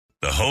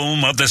The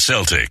home of the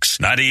Celtics.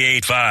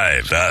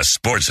 98.5, the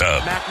Sports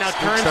Hub. Mack now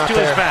turns to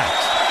his back.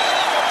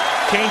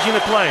 Changing the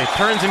play.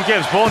 Turns and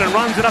gives. Bolden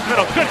runs it up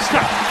middle. Good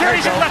stuff.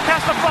 Carries it left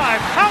past the 5.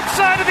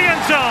 Outside of the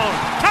end zone.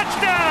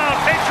 Touchdown,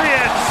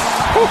 Patriots.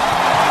 Whew.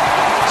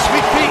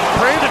 Sweet feet.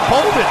 Brandon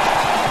Bolden.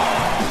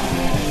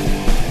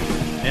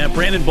 Yeah,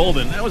 Brandon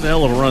Bolden. That was a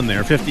hell of a run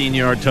there.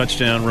 15-yard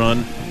touchdown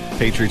run.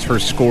 Patriots'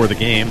 first score of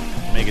the game.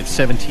 Make it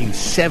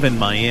 17-7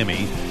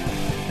 Miami.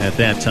 At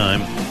that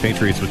time,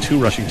 Patriots with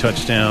 2 rushing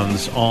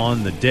touchdowns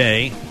on the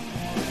day.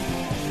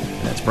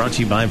 That's brought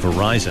to you by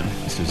Verizon.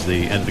 This is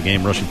the end of the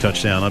game rushing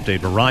touchdown update.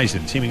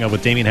 Verizon teaming up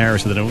with Damian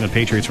Harris and the New England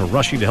Patriots for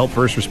rushing to help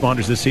first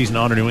responders this season.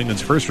 Honor New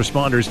England's first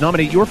responders.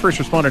 Nominate your first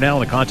responder now on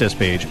the contest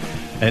page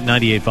at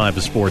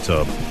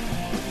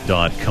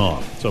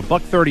 985thesportshub.com. So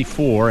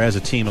 $134 as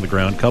a team on the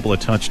ground, couple of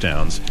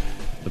touchdowns.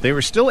 But they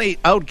were still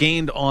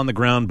outgained on the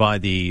ground by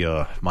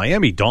the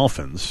Miami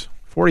Dolphins.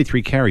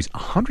 43 carries,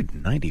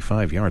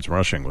 195 yards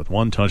rushing with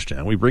 1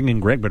 touchdown. We bring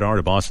in Greg Bedard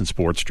of Boston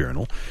Sports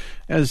Journal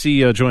as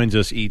he joins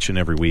us each and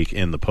every week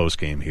in the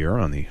postgame here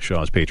on the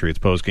Shaw's Patriots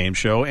postgame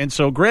show. And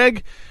so,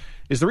 Greg,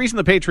 is the reason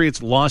the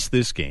Patriots lost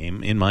this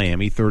game in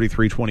Miami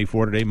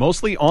 33-24 today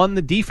mostly on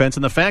the defense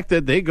and the fact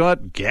that they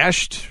got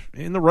gashed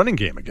in the running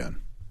game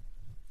again?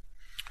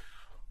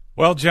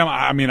 Well, Jim,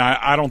 I mean,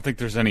 I don't think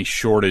there's any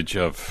shortage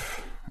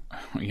of,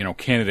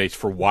 candidates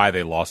for why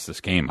they lost this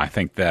game. I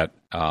think that,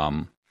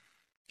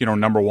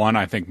 number one,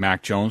 I think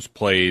Mac Jones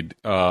played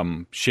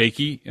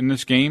shaky in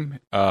this game.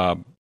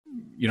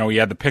 He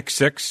had the pick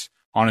 6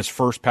 on his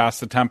first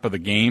pass attempt of the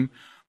game,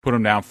 put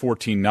him down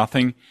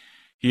 14-0.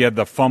 He had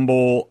the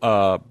fumble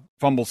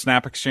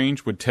snap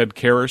exchange with Ted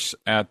Karras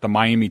at the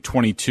Miami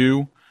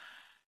 22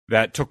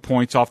 that took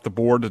points off the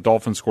board. The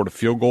Dolphins scored a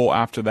field goal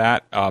after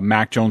that.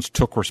 Mac Jones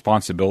took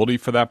responsibility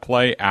for that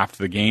play after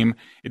the game.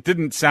 It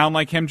didn't sound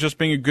like him just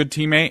being a good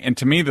teammate, and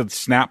to me, the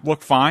snap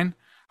looked fine.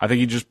 I think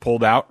he just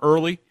pulled out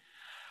early.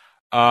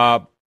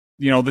 The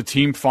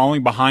team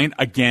falling behind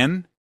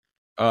again.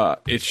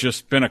 It's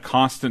just been a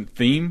constant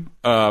theme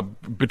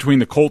between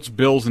the Colts,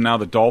 Bills, and now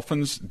the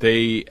Dolphins.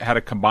 They had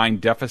a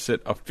combined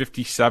deficit of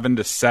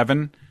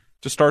 57-7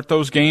 to start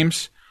those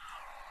games.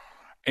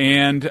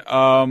 And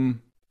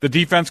the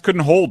defense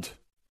couldn't hold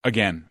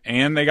again.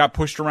 And they got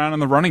pushed around in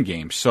the running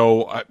game.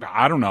 So,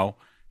 I don't know.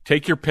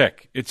 Take your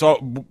pick.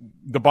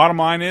 The bottom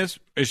line is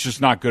it's just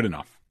not good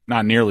enough.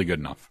 Not nearly good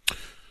enough.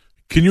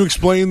 Can you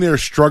explain their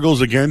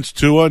struggles against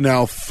Tua,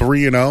 now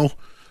 3-0,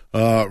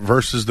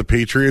 versus the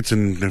Patriots?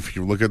 And if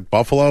you look at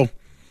Buffalo,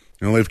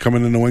 they've come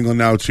into New England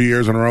now 2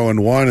 years in a row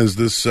and won. Is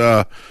this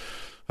a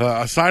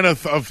sign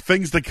of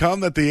things to come,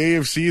 that the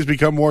AFC has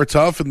become more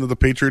tough and that the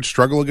Patriots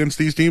struggle against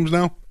these teams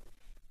now?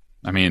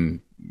 I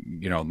mean,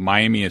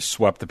 Miami has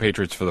swept the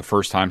Patriots for the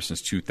first time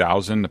since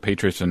 2000. The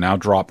Patriots have now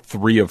dropped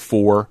 3 of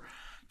 4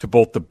 to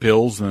both the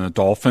Bills and the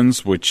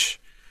Dolphins, which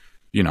 –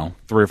 3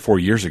 or 4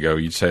 years ago,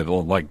 you'd say,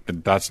 well,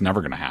 that's never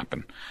going to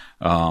happen.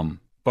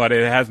 But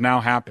it has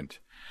now happened.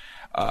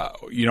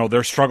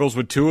 Their struggles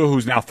with Tua,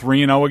 who's now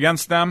 3-0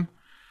 against them.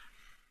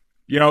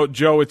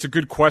 Joe, it's a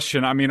good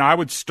question. I mean, I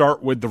would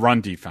start with the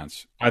run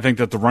defense. I think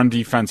that the run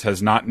defense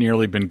has not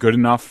nearly been good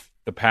enough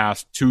the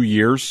past 2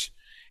 years.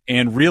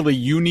 And really,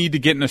 you need to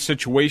get in a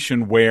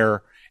situation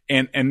where,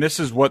 and this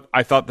is what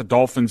I thought the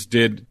Dolphins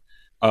did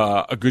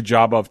a good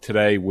job of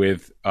today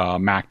with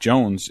Mac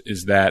Jones,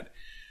 is that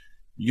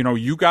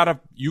you gotta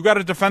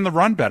defend the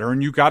run better,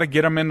 and you gotta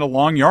get them into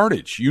long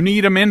yardage. You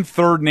need them in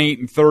 3rd and 8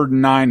 and 3rd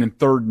and 9 and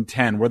 3rd and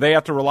 10 where they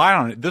have to rely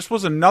on it. This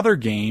was another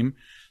game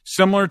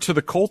similar to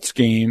the Colts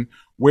game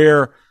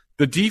where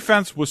the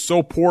defense was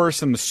so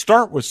porous and the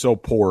start was so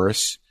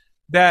porous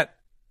that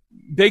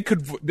they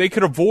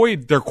could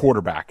avoid their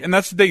quarterback, and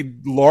that's what they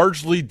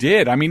largely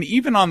did. I mean,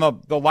 even on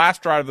the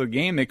last drive of the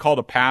game, they called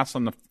a pass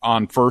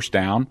on first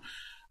down,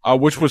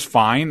 which was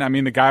fine. I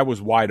mean, the guy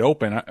was wide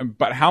open,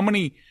 but how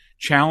many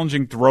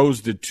challenging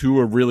throws did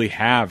Tua really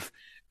have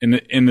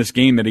in this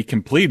game that he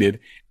completed?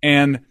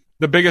 And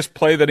the biggest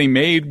play that he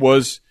made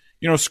was,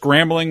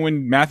 scrambling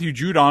when Matthew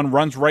Judon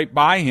runs right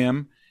by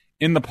him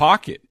in the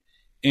pocket.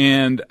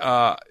 And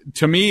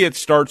to me, it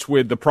starts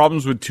with the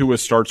problems with Tua.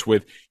 Starts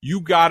with you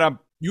gotta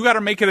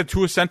make it a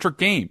Tua-centric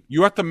game.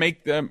 You have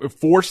to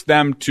force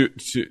them to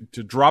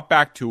drop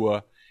back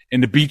Tua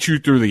and to beat you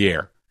through the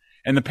air.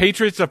 And the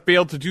Patriots have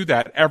failed to do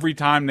that every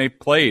time they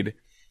played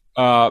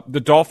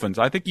the Dolphins.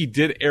 I think he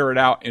did air it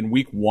out in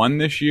week 1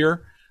 this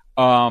year.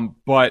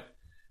 But,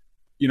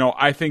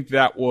 I think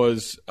that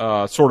was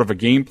sort of a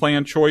game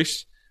plan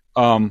choice.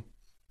 I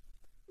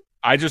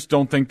just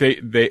don't think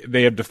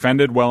they have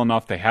defended well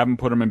enough. They haven't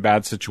put him in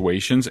bad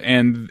situations.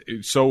 And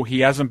so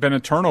he hasn't been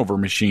a turnover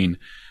machine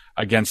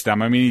against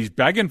them. I mean, he's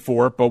begging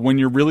for it, but when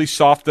you're really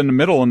soft in the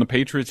middle, and the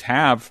Patriots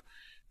have,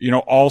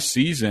 all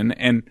season,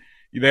 and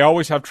they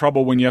always have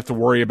trouble when you have to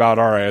worry about,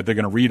 all right, they're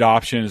going to read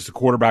option. Is the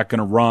quarterback going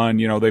to run?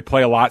 They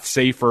play a lot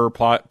safer,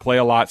 play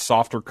a lot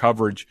softer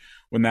coverage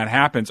when that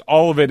happens.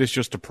 All of it is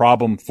just a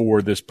problem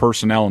for this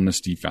personnel and this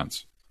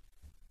defense.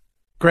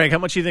 Greg, how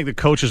much do you think the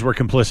coaches were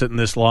complicit in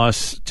this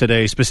loss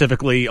today,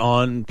 specifically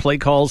on play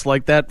calls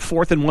like that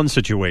 4th and 1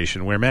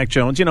 situation where Mac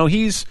Jones,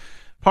 he's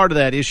part of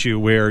that issue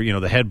where,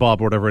 the head bob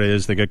or whatever it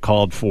is, they get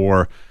called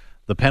for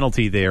the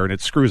penalty there and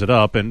it screws it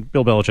up. And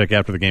Bill Belichick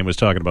after the game was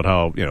talking about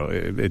how,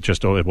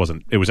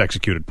 it was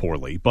executed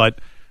poorly. But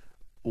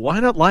why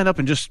not line up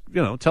and just,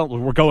 tell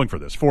we're going for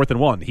this 4th and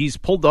 1. He's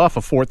pulled off a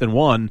 4th and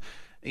 1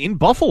 in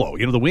Buffalo,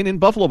 the win in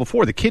Buffalo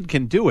before. The kid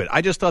can do it.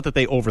 I just thought that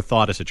they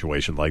overthought a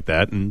situation like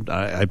that, and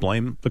I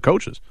blame the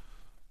coaches.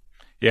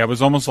 Yeah, it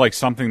was almost like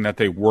something that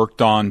they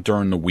worked on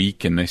during the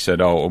week, and they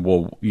said, oh,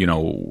 well,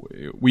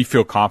 we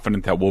feel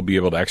confident that we'll be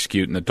able to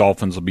execute, and the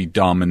Dolphins will be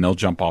dumb, and they'll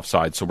jump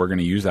offside, so we're going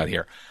to use that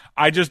here.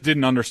 I just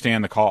didn't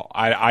understand the call.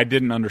 I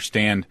didn't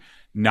understand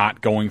not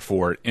going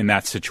for it in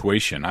that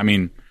situation. I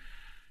mean,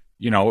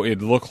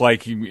 it looked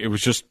like it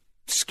was just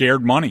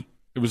scared money.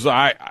 It was,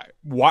 why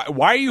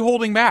are you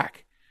holding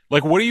back?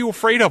 Like, what are you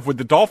afraid of with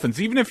the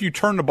Dolphins? Even if you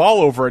turn the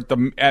ball over at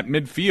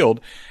midfield,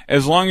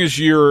 as long as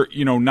you're,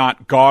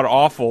 not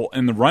god-awful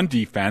in the run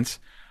defense,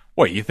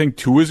 what, you think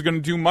Tua is going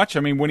to do much? I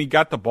mean, when he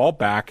got the ball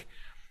back,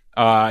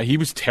 he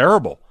was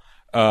terrible.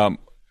 I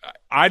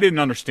didn't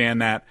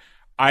understand that.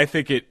 I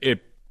think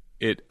it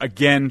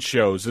again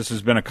shows, this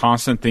has been a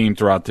constant theme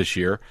throughout this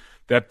year,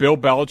 that Bill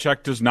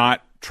Belichick does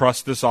not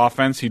trust this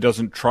offense. He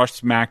doesn't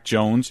trust Mac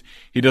Jones.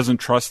 He doesn't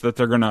trust that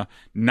they're going to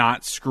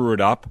not screw it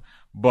up.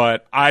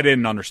 But I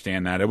didn't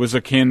understand that. It was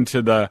akin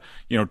to the,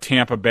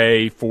 Tampa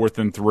Bay 4th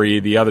and 3,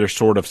 the other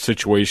sort of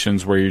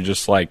situations where you're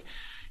just like,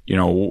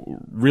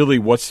 really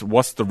what's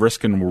the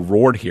risk and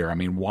reward here? I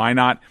mean, why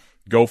not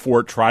go for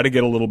it, try to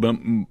get a little bit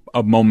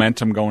of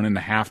momentum going into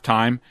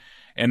halftime,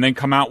 and then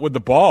come out with the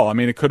ball? I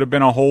mean, it could have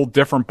been a whole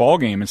different ball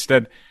game.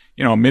 Instead,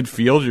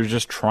 midfield, you're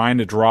just trying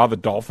to draw the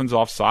Dolphins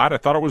offside. I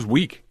thought it was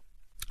weak.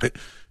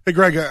 Hey,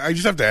 Greg, I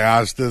just have to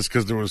ask this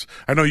because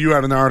I know you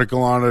had an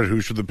article on it.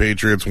 Who should the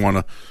Patriots want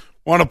to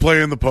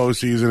play in the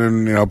postseason?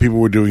 And people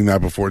were doing that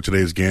before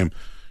today's game.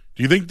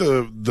 Do you think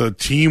the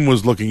team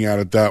was looking at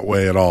it that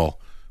way at all?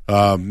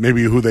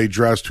 Maybe who they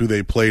dressed, who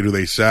they played, who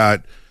they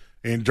sat,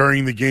 and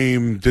during the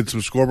game did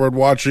some scoreboard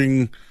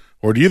watching,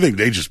 or do you think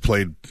they just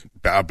played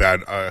a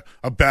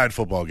bad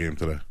football game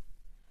today?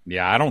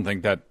 Yeah, I don't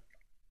think that.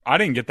 I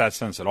didn't get that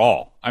sense at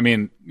all. I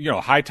mean,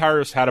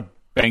 Hightower's had a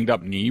banged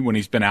up knee. When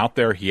he's been out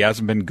there, he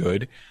hasn't been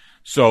good.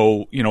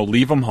 So,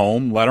 leave him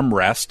home, let him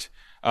rest.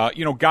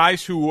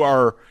 Guys who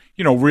are,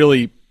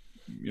 really,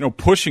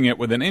 pushing it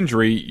with an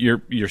injury,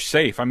 you're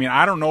safe. I mean,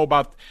 I don't know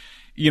about,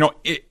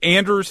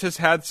 Andrews has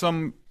had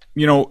some,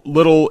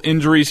 little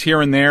injuries here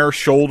and there,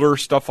 shoulder,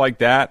 stuff like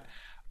that.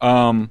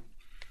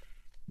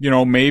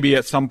 Maybe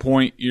at some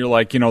point you're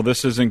like,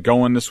 this isn't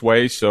going this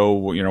way, so,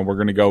 we're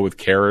going to go with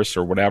Karras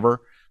or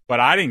whatever. But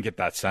I didn't get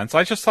that sense.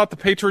 I just thought the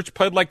Patriots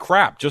played like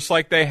crap, just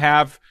like they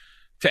have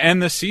to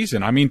end this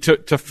season. I mean,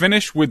 to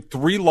finish with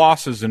 3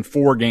 losses in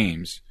 4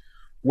 games,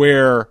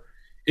 where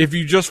if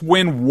you just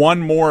win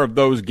one more of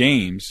those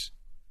games,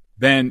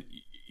 then,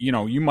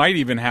 you might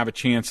even have a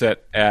chance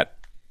at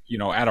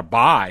a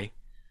bye,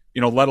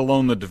 let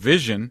alone the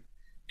division.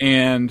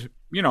 And,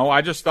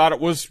 I just thought it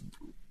was,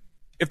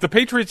 if the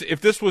Patriots,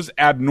 if this was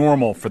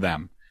abnormal for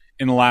them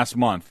in the last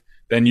month,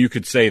 then you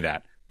could say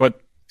that. But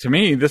to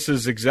me, this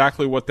is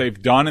exactly what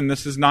they've done, and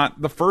this is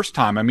not the first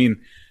time. I mean,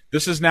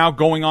 this is now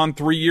going on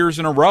 3 years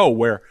in a row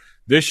where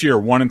this year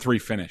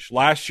 1-3 finish,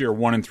 last year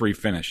 1-3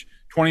 finish,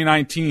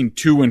 2019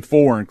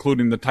 2-4,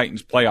 including the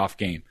Titans playoff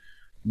game.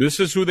 This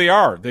is who they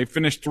are. They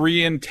finished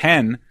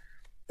 3-10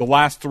 the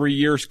last 3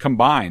 years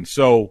combined.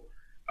 So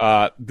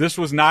this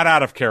was not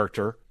out of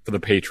character for the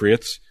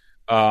Patriots.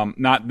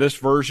 Not this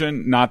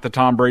version, not the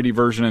Tom Brady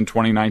version in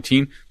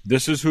 2019.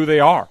 This is who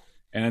they are.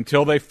 And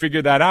until they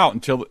figure that out,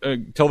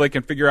 until they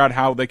can figure out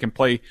how they can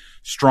play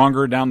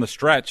stronger down the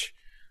stretch,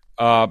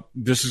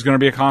 this is going to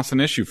be a constant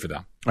issue for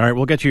them. All right,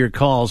 we'll get to your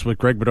calls with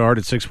Greg Bedard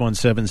at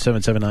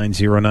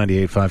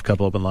 617-779-0985.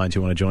 Couple open lines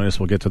you want to join us.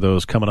 We'll get to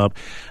those coming up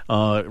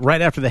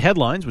right after the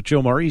headlines with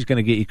Joe Murray. He's going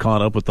to get you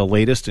caught up with the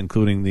latest,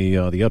 including the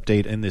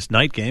update in this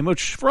night game,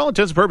 which for all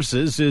intents and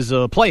purposes is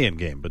a play-in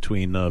game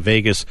between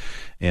Vegas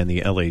and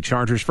the L.A.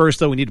 Chargers. First,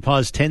 though, we need to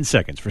pause 10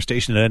 seconds for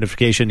station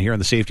identification here on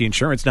the Safety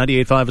Insurance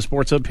 98.5 of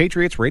SportsHub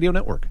Patriots Radio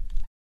Network.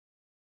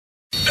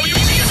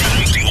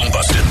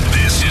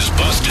 This is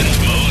Boston's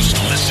most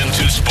listened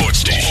to sports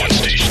station.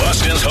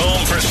 Boston's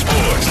home for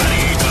sports.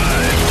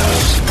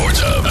 98.5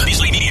 SportsHub.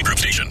 Beasley Media Group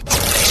Station.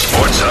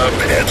 SportsHub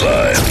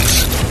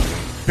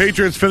headlines.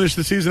 Patriots finished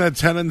the season at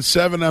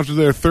 10-7 after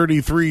their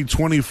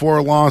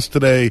 33-24 loss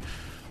today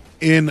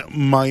in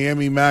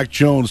Miami. Mac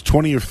Jones,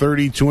 20 of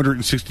 30,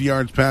 260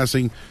 yards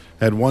passing,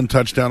 had 1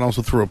 touchdown,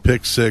 also threw a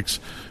pick 6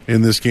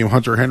 in this game.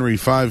 Hunter Henry,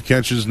 5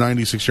 catches,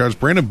 96 yards.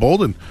 Brandon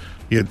Bolden,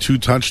 he had 2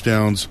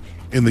 touchdowns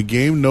in the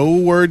game. No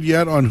word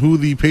yet on who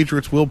the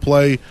Patriots will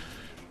play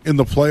in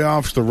the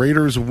playoffs. The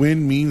Raiders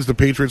win means the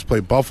Patriots play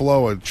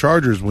Buffalo. A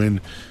Chargers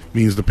win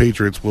means the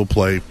Patriots will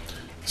play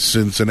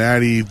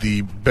Cincinnati.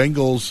 The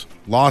Bengals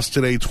lost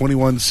today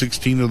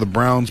 21-16 to the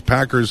Browns.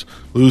 Packers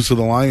lose to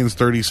the Lions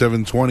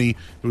 37-20. It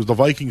was the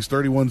Vikings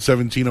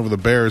 31-17 over the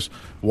Bears.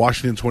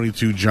 Washington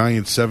 22,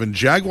 Giants 7.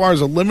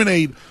 Jaguars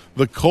eliminate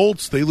the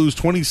Colts. They lose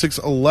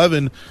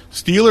 26-11.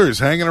 Steelers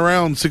hanging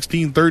around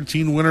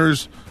 16-13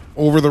 winners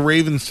over the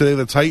Ravens today.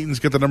 The Titans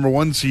get the number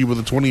 1 seed with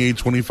a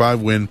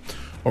 28-25 win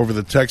over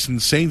the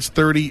Texans. Saints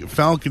 30,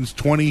 Falcons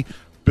 20.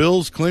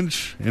 Bills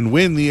clinch and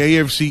win the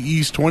AFC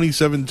East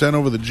 27-10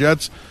 over the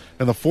Jets.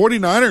 And the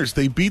 49ers,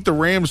 they beat the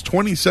Rams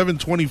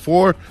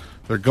 27-24.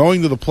 They're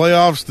going to the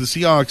playoffs. The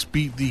Seahawks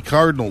beat the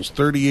Cardinals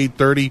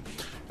 38-30.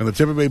 And the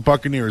Tampa Bay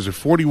Buccaneers, a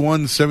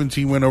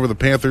 41-17 win over the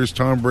Panthers.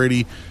 Tom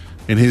Brady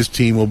and his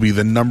team will be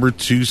the number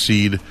 2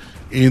 seed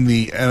in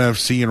the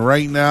NFC. And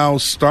right now,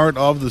 start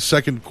of the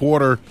second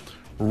quarter,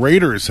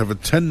 Raiders have a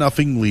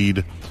 10-0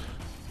 lead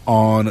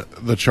on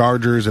the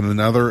Chargers. And in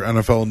other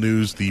NFL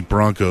news, the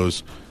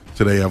Broncos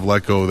today have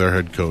let go of their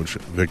head coach,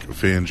 Vic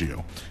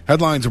Fangio.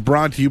 Headlines are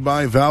brought to you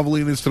by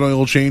Valvoline Instant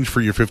Oil Change.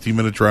 For your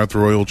 15-minute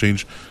drive-through oil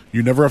change,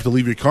 you never have to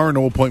leave your car.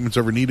 No appointments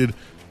ever needed.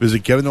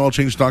 Visit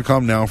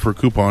getanoilchange.com now for a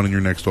coupon in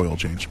your next oil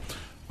change.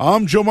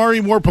 I'm Joe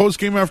Murray. More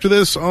post-game after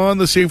this on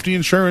the Safety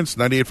Insurance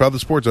 98.5 The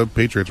Sports Hub,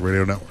 Patriots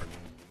Radio Network.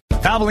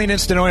 Valvoline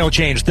Instant Oil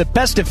Change, the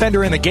best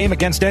defender in the game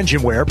against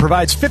engine wear,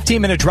 provides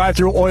 15-minute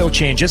drive-through oil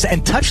changes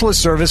and touchless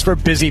service for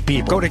busy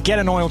people. Go to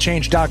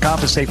getanoilchange.com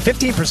to save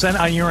 15%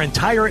 on your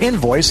entire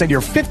invoice and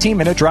your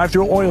 15-minute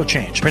drive-through oil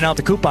change. Print out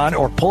the coupon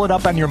or pull it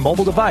up on your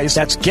mobile device.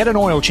 That's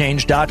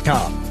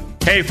getanoilchange.com.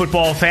 Hey,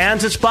 football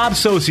fans, it's Bob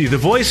Sosi, the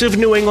voice of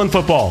New England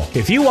football.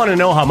 If you want to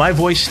know how my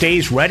voice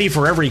stays ready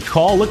for every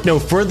call, look no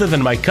further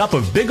than my cup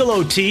of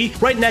Bigelow tea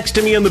right next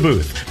to me in the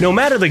booth. No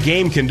matter the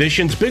game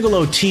conditions,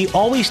 Bigelow tea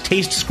always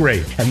tastes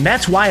great, and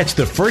that's why it's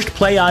the first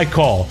play I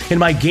call in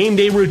my game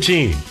day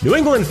routine. New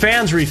England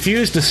fans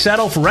refuse to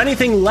settle for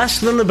anything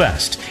less than the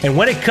best, and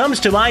when it comes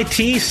to my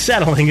tea,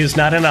 settling is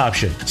not an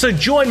option. So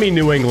join me,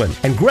 New England,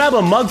 and grab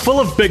a mug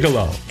full of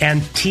Bigelow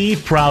and tea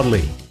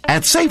proudly.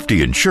 At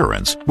Safety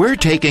Insurance, we're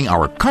taking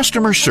our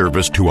customer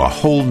service to a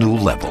whole new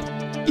level.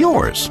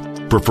 Yours.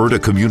 Prefer to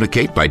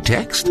communicate by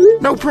text?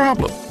 No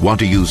problem. Want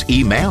to use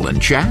email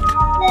and chat?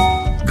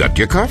 Got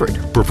you covered.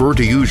 Prefer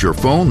to use your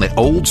phone the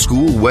old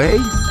school way?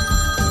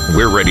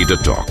 We're ready to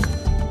talk.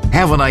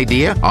 Have an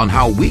idea on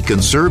how we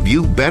can serve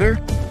you better?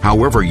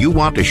 However you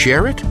want to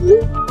share it?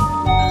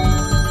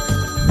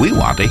 We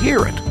want to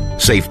hear it.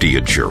 Safety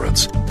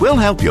Insurance. We'll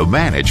help you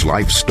manage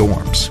life's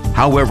storms,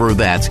 however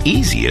that's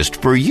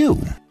easiest for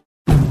you.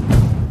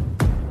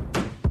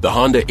 The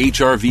Honda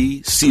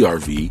HR-V,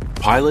 CR-V,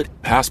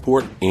 Pilot,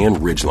 Passport, and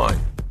Ridgeline.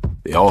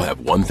 They all have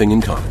one thing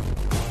in common.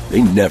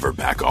 They never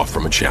back off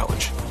from a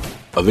challenge.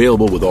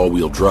 Available with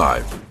all-wheel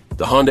drive,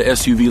 the Honda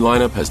SUV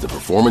lineup has the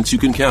performance you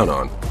can count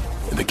on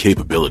and the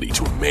capability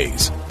to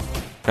amaze.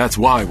 That's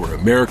why we're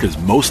America's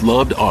most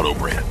loved auto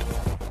brand.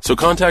 So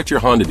contact your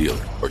Honda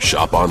dealer or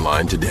shop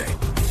online today.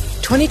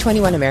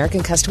 2021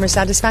 American Customer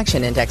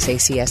Satisfaction Index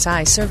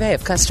ACSI survey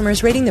of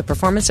customers rating the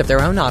performance of their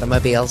own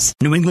automobiles.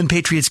 New England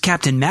Patriots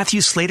captain Matthew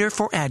Slater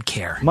for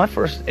AdCare. My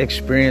first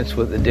experience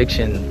with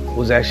addiction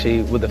was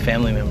actually with a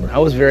family member. I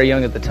was very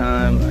young at the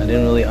time. I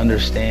didn't really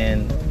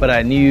understand, but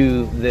I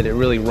knew that it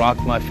really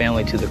rocked my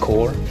family to the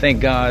core.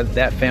 Thank God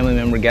that family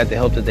member got the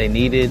help that they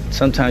needed.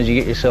 Sometimes you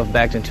get yourself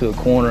backed into a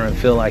corner and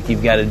feel like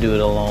you've got to do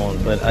it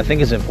alone, but I think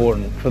it's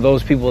important for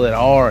those people that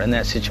are in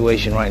that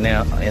situation right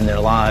now in their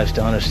lives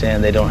to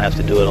understand they don't have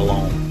to do it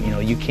alone. You know,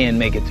 you can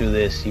make it through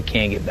this. You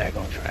can get back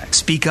on track.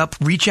 Speak up,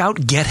 reach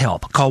out, get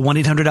help. Call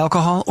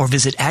 1-800-ALCOHOL or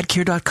visit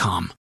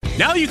adcare.com.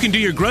 Now you can do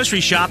your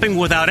grocery shopping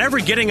without ever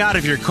getting out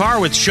of your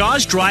car with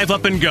Shaw's Drive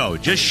Up and Go.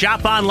 Just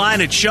shop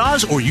online at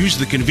Shaw's or use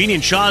the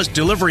convenient Shaw's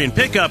delivery and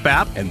pickup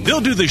app, and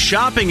they'll do the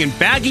shopping and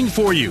bagging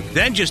for you.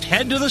 Then just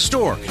head to the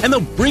store, and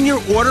they'll bring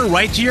your order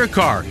right to your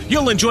car.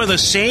 You'll enjoy the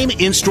same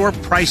in-store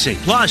pricing.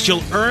 Plus,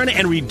 you'll earn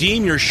and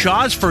redeem your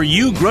Shaw's For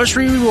You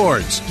grocery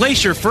rewards.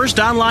 Place your first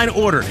online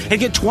order and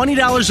get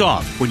 $20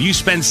 off when you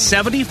spend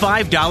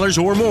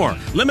 $75 or more.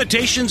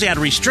 Limitations and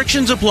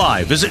restrictions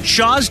apply. Visit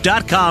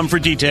shaws.com for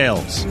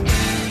details.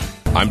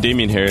 I'm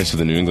Damian Harris of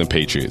the New England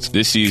Patriots.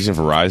 This season,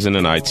 Verizon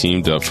and I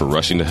teamed up for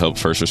Rushing to Help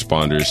First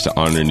Responders to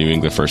honor New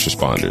England first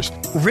responders.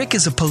 Rick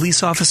is a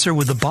police officer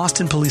with the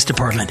Boston Police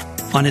Department.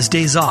 On his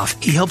days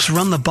off, he helps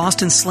run the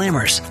Boston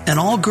Slammers, an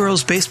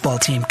all-girls baseball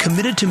team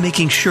committed to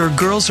making sure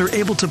girls are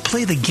able to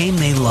play the game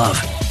they love.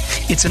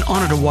 It's an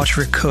honor to watch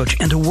Rick coach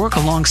and to work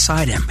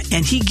alongside him,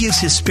 and he gives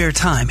his spare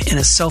time in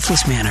a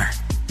selfless manner.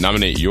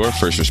 Nominate your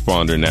first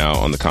responder now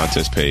on the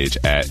contest page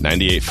at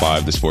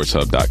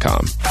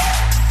 985thesportshub.com.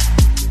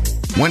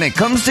 When it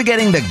comes to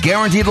getting the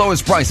guaranteed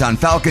lowest price on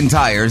Falcon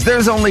tires,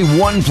 there's only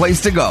one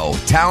place to go,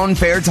 Town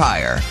Fair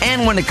Tire.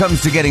 And when it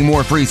comes to getting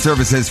more free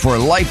services for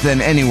life than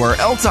anywhere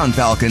else on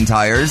Falcon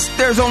tires,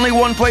 there's only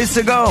one place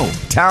to go,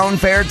 Town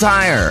Fair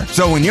Tire.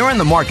 So when you're in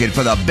the market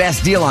for the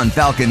best deal on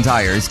Falcon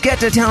tires, get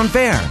to Town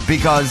Fair,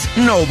 because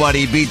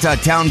nobody beats a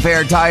Town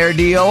Fair Tire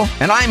deal.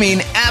 And I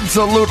mean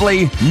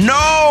absolutely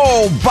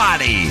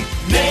nobody.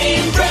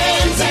 Name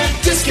brands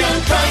at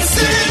discount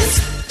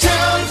prices.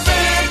 Town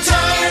Fair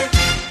Tire.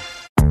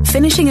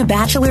 Finishing a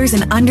bachelor's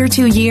in under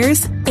 2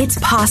 years? It's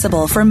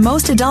possible for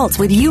most adults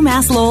with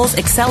UMass Lowell's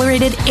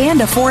accelerated and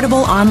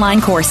affordable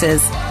online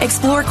courses.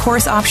 Explore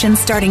course options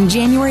starting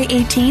January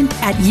 18th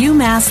at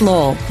UMass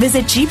Lowell.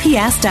 Visit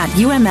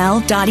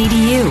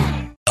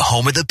gps.uml.edu. The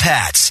home of the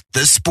Pats,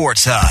 the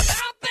Sports Hub.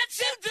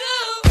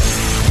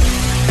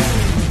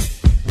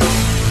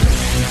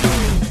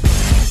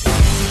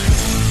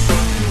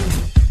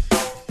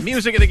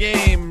 Music of the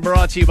game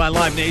brought to you by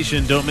Live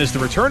Nation. Don't miss the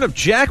return of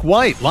Jack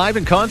White live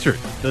in concert.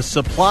 The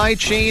Supply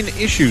Chain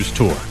Issues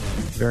Tour.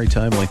 Very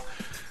timely.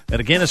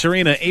 At Agganis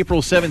Arena,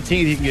 April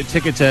 17th. You can get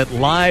tickets at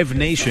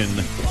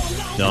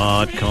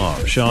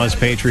livenation.com. Shaw's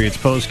Patriots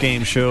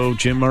postgame show.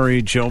 Jim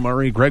Murray, Joe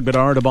Murray, Greg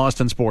Bedard of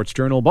Boston Sports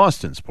Journal,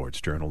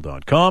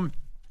 bostonsportsjournal.com.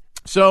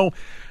 So,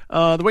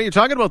 the way you're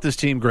talking about this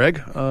team,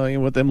 Greg,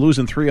 with them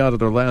losing 3 out of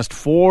their last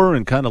 4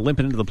 and kind of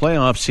limping into the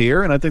playoffs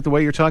here, and I think the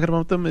way you're talking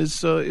about them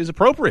is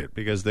appropriate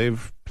because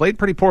they've played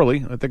pretty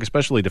poorly, I think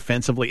especially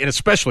defensively and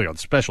especially on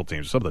special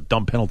teams. Some of the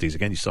dumb penalties,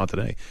 again, you saw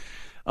today.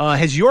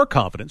 Has your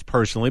confidence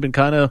personally been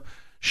kind of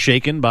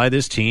shaken by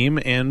this team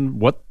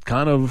and what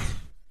kind of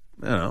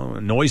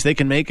noise they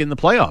can make in the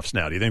playoffs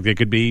now? Do you think they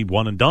could be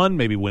one and done,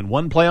 maybe win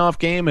one playoff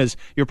game? Has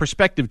your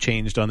perspective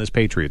changed on this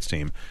Patriots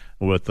team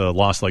with a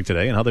loss like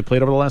today and how they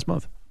played over the last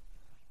month?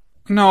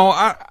 No,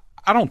 I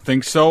don't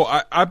think so.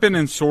 I've been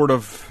in sort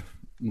of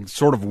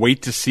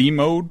wait to see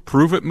mode,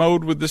 prove it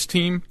mode with this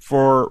team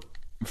for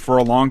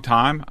a long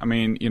time. I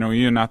mean,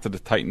 even after the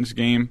Titans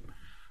game,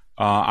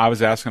 I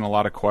was asking a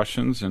lot of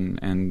questions,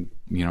 and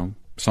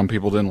some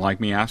people didn't like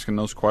me asking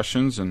those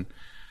questions, and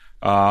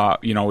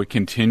it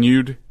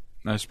continued,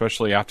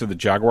 especially after the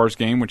Jaguars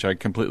game, which I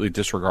completely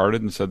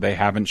disregarded and said they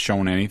haven't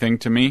shown anything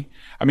to me.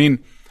 I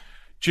mean,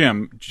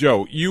 Jim,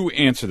 Joe, you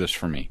answer this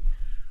for me.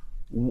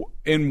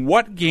 In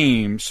what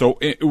game,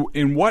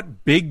 in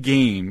what big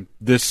game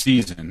this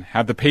season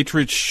have the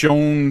Patriots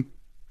shown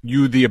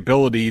you the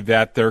ability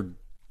that they're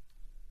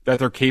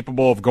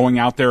capable of going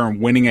out there and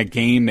winning a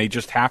game they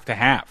just have to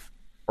have,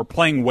 or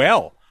playing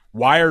well,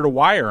 wire to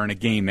wire in a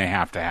game they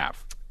have to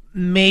have?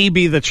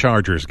 Maybe the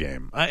Chargers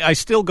game. I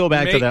still go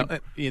back to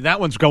that. That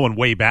one's going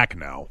way back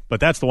now,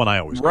 but that's the one I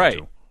always go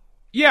to.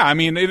 Yeah, I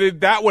mean,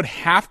 that would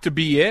have to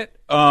be it.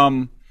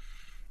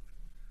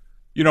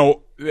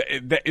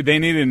 They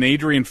needed an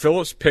Adrian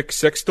Phillips pick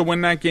 6 to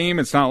win that game.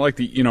 It's not like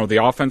the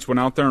offense went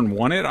out there and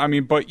won it. I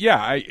mean, but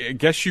yeah, I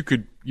guess you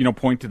could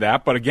point to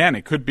that. But again,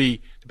 it could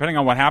be, depending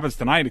on what happens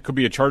tonight, it could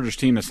be a Chargers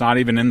team that's not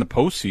even in the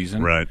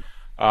postseason. Right.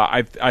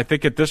 I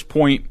think at this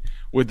point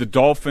with the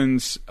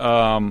Dolphins,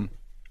 the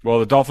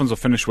Dolphins will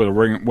finish with a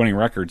winning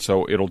record,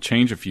 so it'll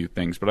change a few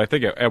things. But I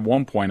think at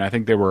one point, I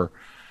think they were,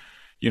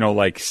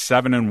 like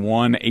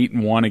 7-1,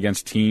 8-1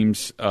 against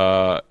teams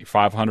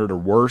 500 or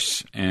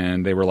worse,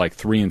 and they were like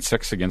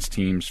 3-6 against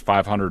teams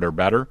 500 or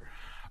better.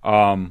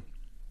 I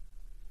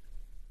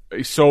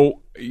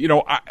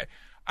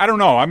don't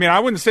know. I mean, I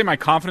wouldn't say my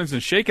confidence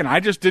is shaken. I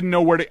just didn't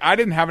know where to. I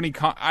didn't have any.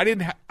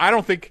 I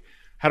don't think.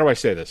 How do I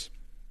say this?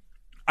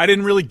 I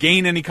didn't really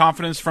gain any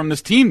confidence from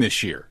this team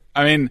this year.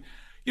 I mean,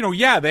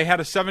 they had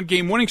a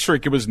 7-game winning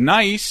streak. It was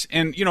nice,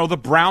 and the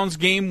Browns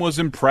game was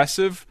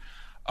impressive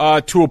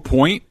to a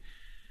point.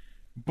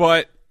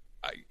 But,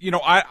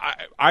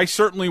 I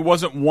certainly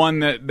wasn't one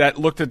that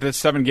looked at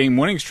this 7-game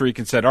winning streak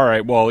and said, all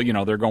right, well,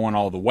 they're going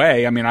all the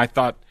way. I mean, I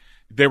thought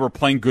they were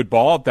playing good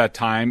ball at that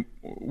time,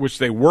 which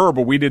they were,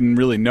 but we didn't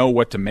really know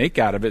what to make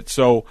out of it.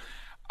 So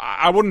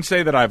I wouldn't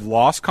say that I've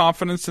lost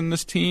confidence in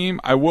this team.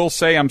 I will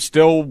say I'm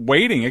still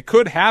waiting. It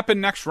could happen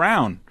next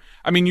round.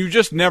 I mean, you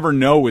just never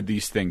know with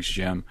these things,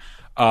 Jim.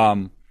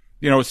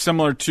 It's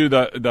similar to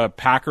the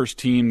Packers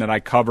team that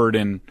I covered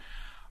in –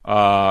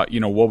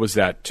 what was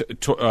that?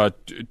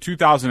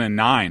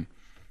 2009.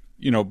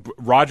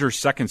 Rodgers'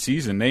 second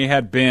season. They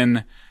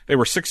were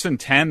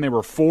 6-10. They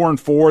were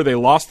 4-4. They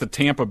lost to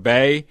Tampa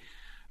Bay.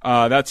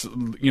 That's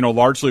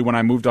largely when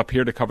I moved up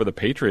here to cover the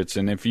Patriots.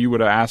 And if you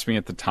would have asked me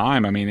at the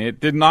time, I mean, it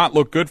did not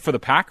look good for the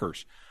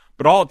Packers.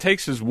 But all it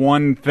takes is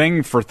one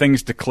thing for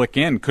things to click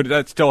in. Could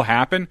that still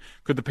happen?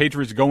 Could the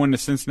Patriots go into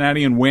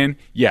Cincinnati and win?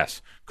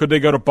 Yes. Could they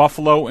go to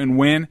Buffalo and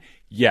win?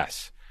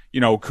 Yes.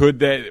 Could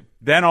they?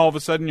 Then all of a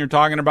sudden you're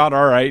talking about,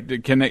 all right,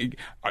 did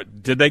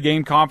they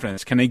gain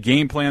confidence? Can they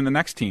game plan the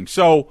next team?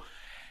 So,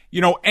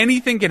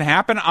 anything can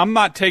happen. I'm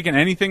not taking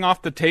anything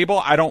off the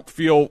table. I don't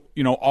feel,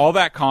 all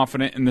that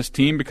confident in this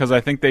team because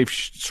I think they've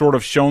sort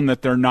of shown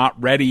that they're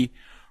not ready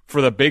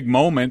for the big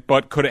moment.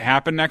 But could it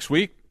happen next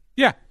week?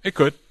 Yeah, it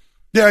could.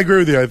 Yeah, I agree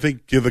with you. I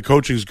think the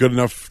coaching is good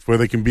enough where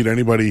they can beat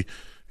anybody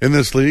in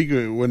this league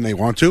when they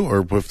want to,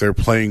 or if they're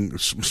playing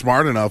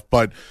smart enough.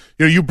 But,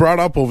 you brought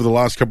up over the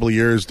last couple of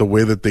years the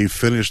way that they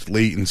finished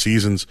late in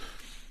seasons.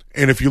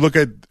 And if you look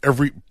at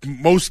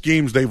most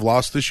games they've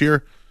lost this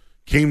year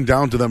came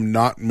down to them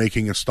not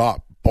making a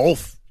stop.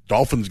 Both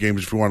Dolphins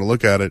games, if you want to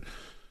look at it.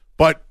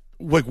 But,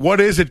 what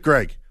is it,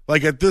 Greg?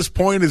 Like, at this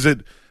point, is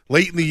it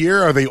late in the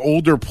year? Are they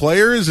older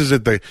players? Is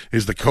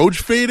the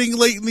coach fading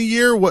late in the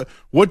year?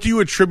 What do you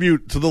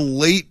attribute to the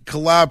late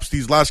collapse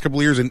these last couple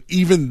of years and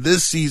even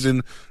this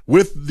season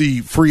with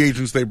the free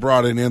agents they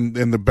brought in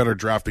and the better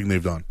drafting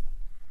they've done?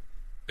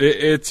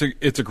 It's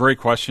a great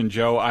question,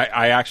 Joe.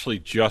 I actually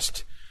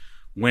just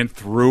went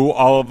through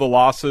all of the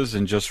losses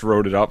and just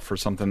wrote it up for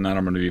something that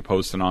I'm going to be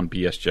posting on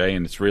BSJ,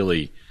 and it's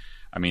really,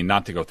 I mean,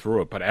 not to go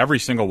through it, but every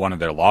single one of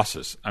their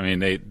losses, I mean,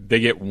 they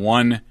get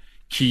one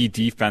key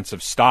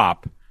defensive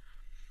stop,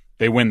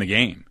 they win the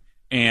game,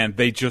 and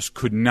they just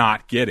could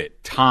not get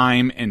it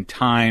time and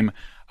time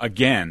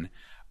again.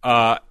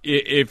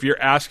 If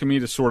you're asking me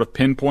to sort of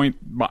pinpoint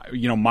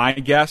my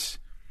guess,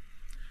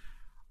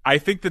 I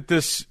think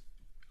that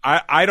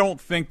I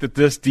don't think that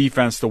this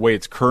defense, the way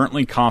it's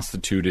currently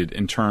constituted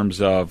in terms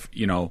of,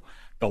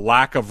 the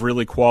lack of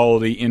really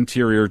quality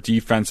interior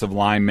defensive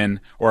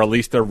linemen, or at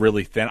least they're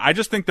really thin. I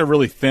just think they're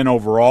really thin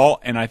overall,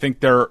 and I think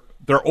they're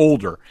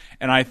older.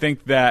 And I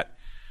think that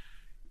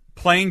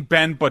playing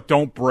bend but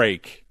don't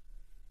break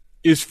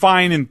is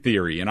fine in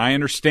theory, and I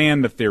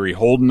understand the theory,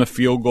 holding the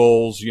field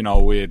goals,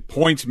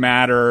 points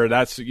matter.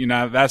 That's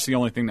the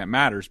only thing that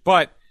matters.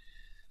 But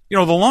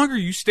the longer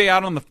you stay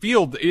out on the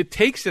field, it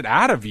takes it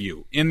out of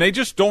you. And they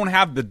just don't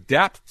have the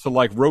depth to,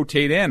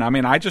 rotate in. I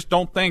mean, I just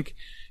don't think,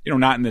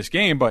 not in this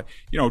game, but,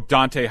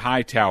 Dante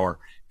Hightower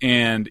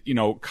and,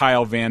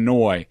 Kyle Van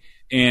Noy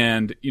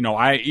and,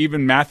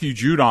 even Matthew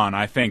Judon,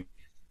 I think,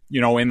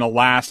 in the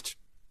last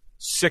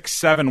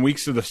 6-7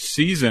 weeks of the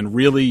season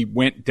really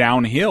went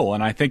downhill.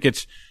 And I think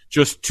it's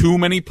just too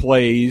many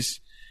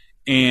plays.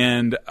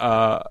 And,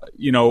 to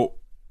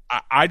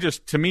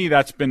me,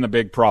 that's been the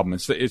big problem.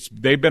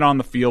 They've been on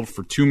the field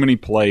for too many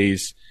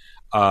plays.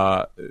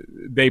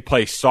 They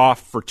play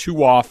soft for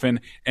too often,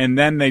 and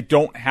then they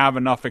don't have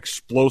enough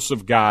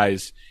explosive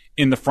guys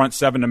in the front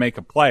seven to make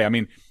a play. I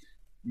mean,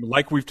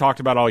 like we've talked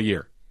about all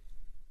year,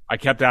 I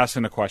kept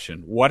asking the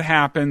question, what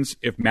happens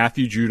if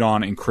Matthew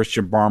Judon and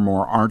Christian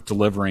Barmore aren't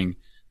delivering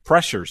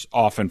pressures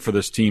often for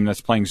this team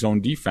that's playing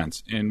zone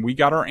defense? And we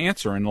got our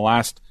answer in the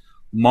last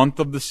month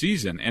of the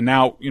season. And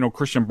now,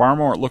 Christian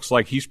Barmore, it looks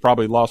like he's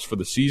probably lost for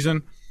the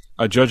season,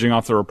 judging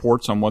off the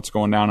reports on what's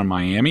going down in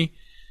Miami.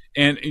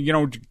 And,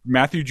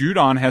 Matthew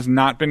Judon has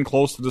not been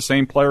close to the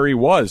same player he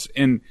was.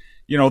 And,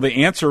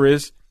 the answer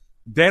is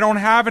they don't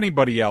have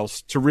anybody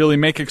else to really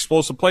make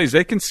explosive plays.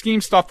 They can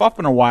scheme stuff up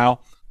in a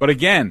while, but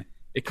again,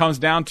 it comes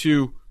down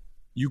to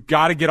you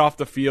got to get off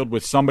the field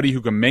with somebody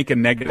who can make a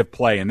negative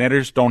play, and they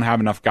just don't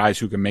have enough guys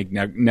who can make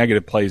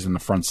negative plays in the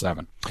front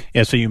seven.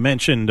 Yeah, so you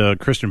mentioned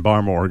Christian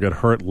Barmore got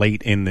hurt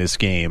late in this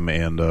game,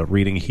 and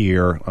reading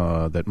here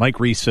that Mike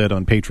Reese said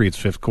on Patriots'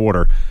 fifth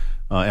quarter,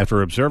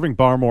 after observing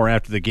Barmore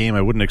after the game,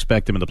 I wouldn't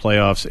expect him in the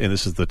playoffs, and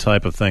this is the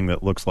type of thing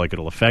that looks like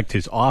it'll affect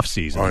his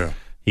offseason. Oh, yeah.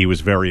 He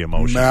was very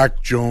emotional.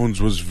 Mac Jones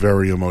was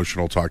very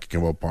emotional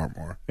talking about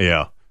Barmore.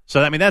 Yeah.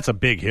 So, I mean, that's a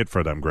big hit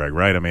for them, Greg,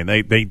 right? I mean,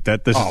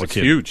 this is a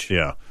kid. Huge.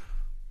 Yeah.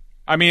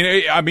 I mean,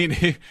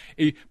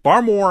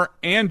 Barmore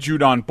and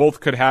Judon both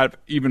could have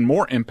even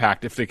more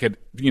impact if they could,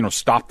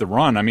 stop the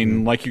run. I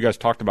mean, like you guys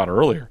talked about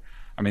earlier,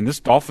 I mean, this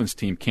Dolphins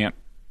team can't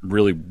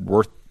really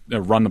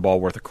run the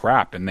ball worth a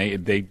crap, and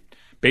they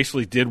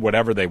basically did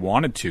whatever they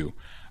wanted to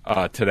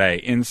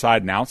today,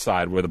 inside and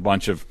outside, with a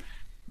bunch of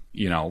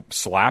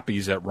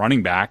slappies at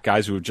running back,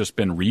 guys who have just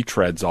been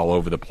retreads all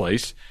over the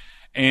place.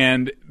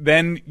 And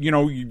then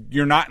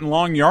you're not in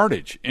long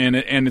yardage, and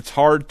it's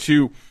hard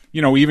to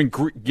even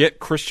get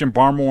Christian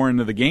Barmore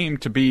into the game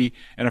to be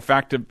an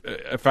effective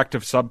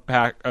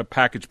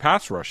sub-package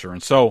pass rusher.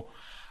 And so,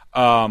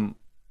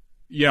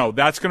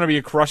 that's going to be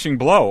a crushing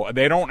blow.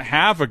 They don't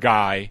have a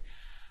guy.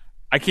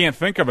 I can't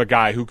think of a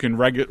guy who can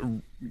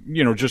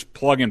just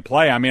plug and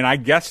play. I mean, I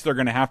guess they're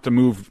going to have to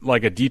move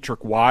like a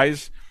Dietrich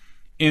Wise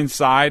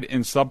inside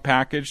in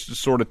sub-package to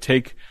sort of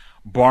take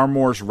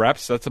Barmore's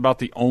reps. That's about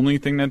the only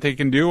thing that they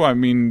can do. I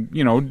mean,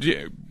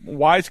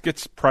 Wise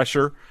gets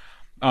pressure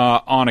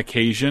on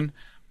occasion,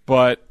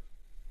 but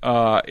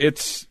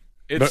it's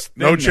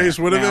no Chase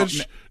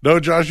Winovich, no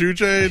Josh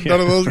Uche, none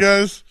of those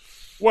guys.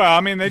 Well,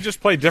 I mean, they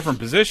just play different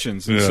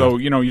positions, and so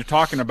you're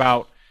talking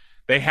about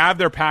they have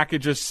their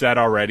packages set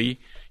already.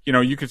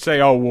 You could say,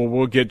 oh, well,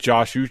 we'll get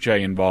Josh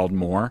Uche involved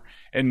more,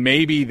 and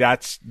maybe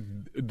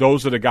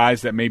those are the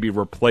guys that maybe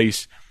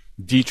replace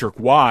Dietrich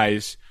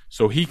Wise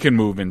so he can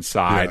move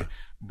inside. Yeah.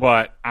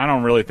 But I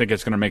don't really think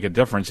it's going to make a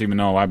difference, even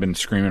though I've been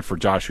screaming for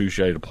Josh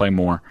Uche to play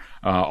more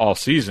all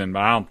season. But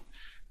I don't,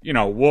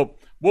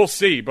 we'll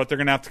see. But they're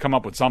going to have to come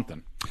up with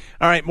something.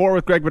 All right, more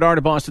with Greg Bedard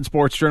of Boston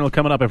Sports Journal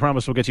coming up. I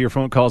promise we'll get to your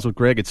phone calls with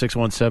Greg at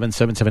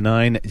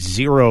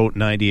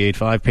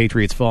 617-779-0985.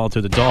 Patriots fall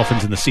to the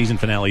Dolphins in the season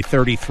finale,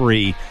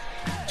 33-24.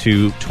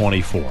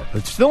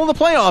 It's still in the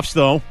playoffs,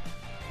 though.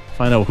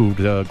 Find out who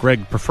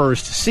Greg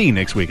prefers to see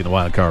next week in the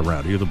wild card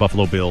round. Either the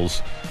Buffalo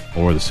Bills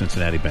or the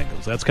Cincinnati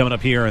Bengals. That's coming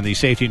up here on the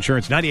Safety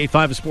Insurance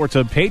 98.5 Sports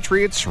Hub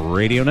Patriots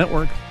Radio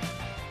Network.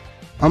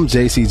 I'm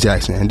JC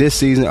Jackson, and this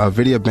season, our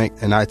Video Bank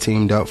and I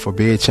teamed up for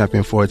Be a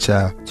Champion for a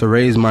Child to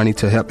raise money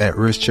to help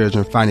at-risk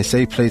children find a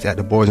safe place at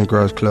the Boys and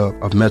Girls Club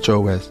of Metro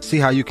West. See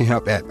how you can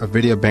help at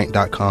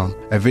avideobank.com.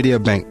 A Video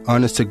Bank,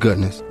 honest to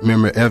goodness.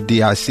 Member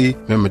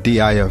FDIC, member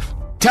DIF.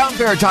 Town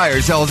Fair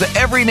Tire sells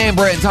every name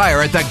brand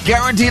tire at the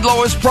guaranteed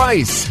lowest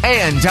price.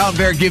 And Town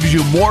Fair gives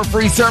you more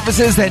free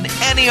services than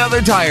any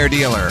other tire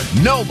dealer.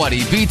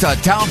 Nobody beats a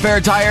Town Fair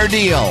Tire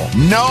deal.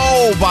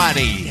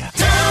 Nobody.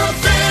 Town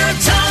Fair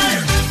Tire.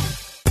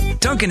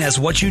 Dunkin' has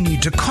what you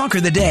need to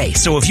conquer the day.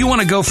 So if you want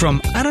to go from,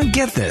 I don't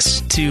get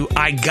this, to,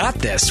 I got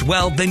this,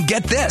 well, then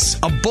get this.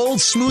 A bold,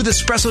 smooth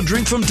espresso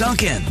drink from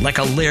Dunkin', like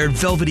a layered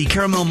velvety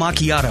caramel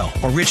macchiato,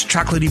 or rich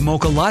chocolatey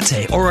mocha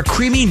latte, or a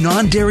creamy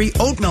non-dairy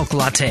oat milk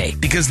latte.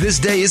 Because this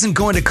day isn't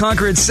going to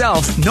conquer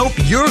itself. Nope,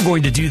 you're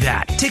going to do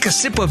that. Take a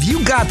sip of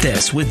You Got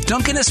This with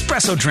Dunkin'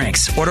 espresso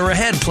drinks. Order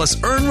ahead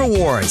plus earn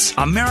rewards.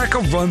 America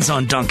runs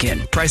on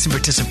Dunkin'. Price and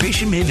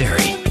participation may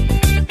vary.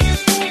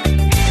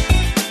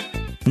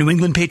 New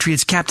England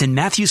Patriots captain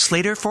Matthew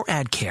Slater for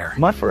AdCare.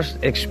 My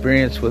first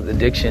experience with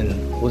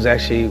addiction was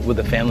actually with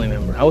a family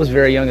member. I was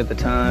very young at the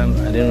time.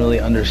 I didn't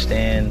really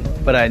understand,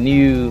 but I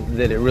knew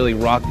that it really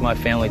rocked my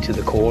family to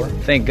the core.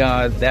 Thank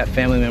God that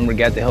family member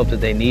got the help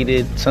that they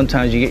needed.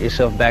 Sometimes you get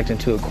yourself backed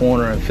into a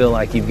corner and feel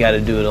like you've got to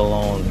do it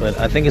alone, but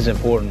I think it's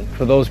important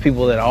for those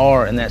people that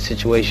are in that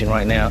situation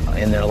right now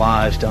in their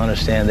lives to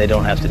understand they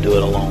don't have to do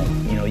it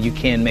alone. You know, you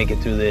can make it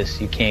through this.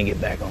 You can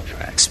get back on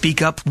track.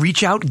 Speak up,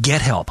 reach out,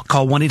 get help.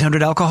 Call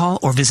 1-800-ALCOHOL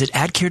or visit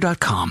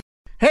adcare.com.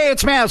 Hey,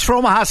 it's Maz for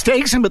Omaha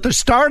Steaks, and with the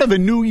start of a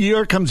new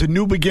year comes a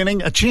new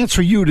beginning, a chance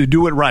for you to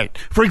do it right.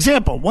 For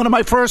example, one of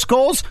my first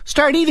goals,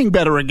 start eating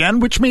better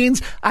again, which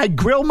means I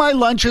grill my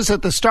lunches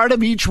at the start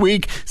of each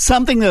week,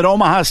 something that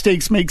Omaha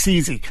Steaks makes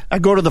easy. I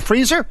go to the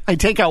freezer, I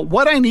take out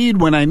what I need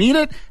when I need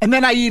it, and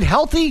then I eat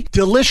healthy,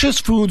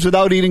 delicious foods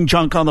without eating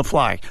junk on the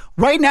fly.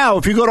 Right now,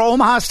 if you go to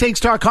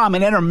omahasteaks.com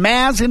and enter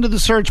Maz into the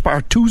search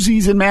bar, 2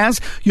 Z's in Maz,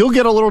 you'll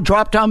get a little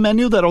drop-down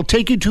menu that'll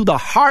take you to the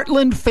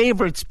Heartland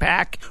Favorites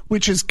Pack,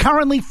 which is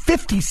currently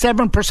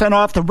 57%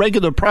 off the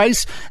regular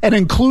price and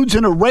includes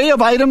an array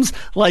of items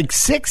like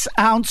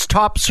 6-ounce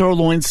top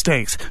sirloin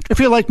steaks. If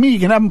you're like me, you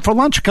can have them for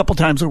lunch a couple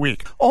times a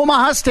week.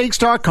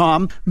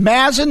 omahasteaks.com,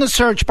 Maz in the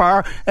search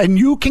bar, and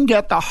you can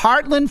get the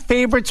Heartland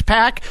Favorites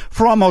Pack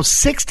for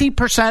almost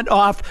 60%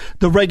 off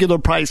the regular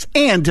price.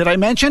 And did I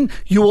mention,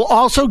 you will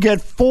also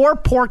get 4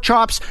 pork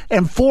chops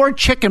and 4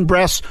 chicken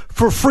breasts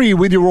for free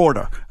with your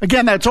order.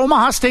 Again, that's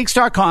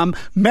omahasteaks.com,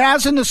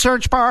 Maz in the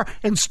search bar,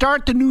 and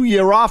start the new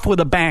year off with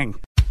a bang.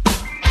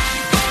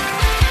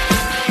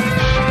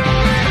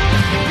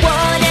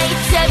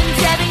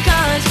 1-877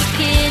 Cars for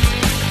Kids,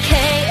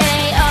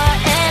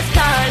 KARS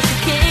Cars for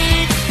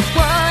Kids.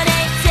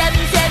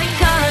 1-877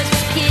 Cars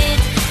for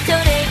Kids.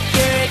 Donate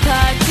your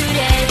car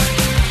today.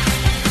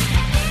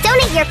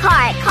 Donate your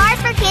car at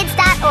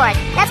carsforkids.org.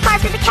 That's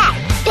cars with a cat.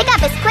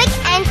 Pickup is quick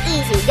and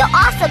easy. You'll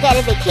also get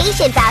a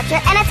vacation voucher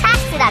and a tax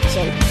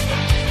deduction.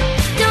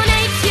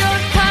 Donate your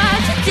car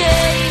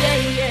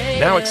today.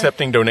 Now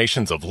accepting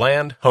donations of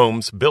land,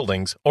 homes,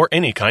 buildings, or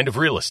any kind of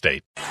real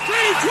estate.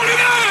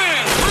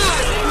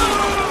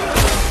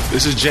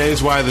 This is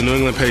James White of the New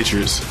England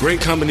Patriots. Great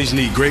companies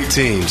need great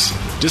teams.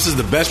 Just as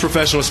the best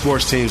professional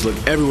sports teams look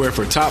everywhere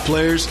for top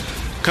players,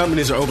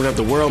 companies are opening up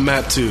the world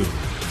map too.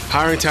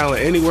 Hiring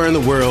talent anywhere in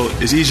the world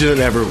is easier than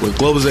ever with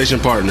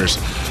Globalization Partners.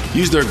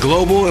 Use their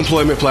global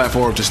employment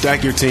platform to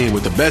stack your team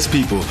with the best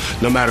people,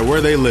 no matter where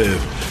they live.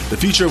 The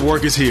future of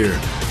work is here.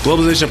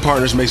 Globalization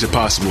Partners makes it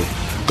possible.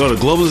 Go to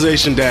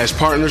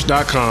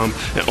globalization-partners.com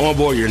and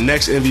onboard your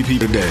next MVP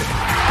today.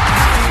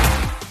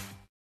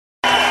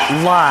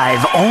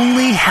 Live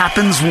only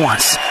happens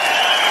once.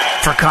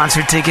 For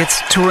concert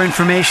tickets, tour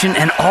information,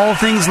 and all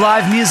things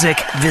live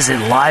music, visit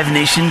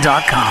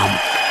livenation.com.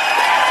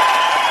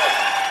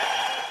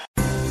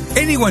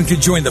 Anyone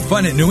could join the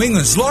fun at New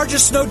England's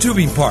largest snow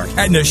tubing park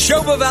at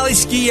Neshoba Valley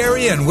Ski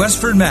Area in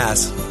Westford,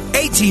 Mass.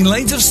 18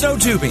 lanes of snow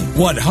tubing,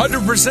 100%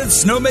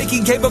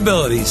 snowmaking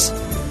capabilities.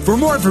 For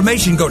more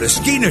information, go to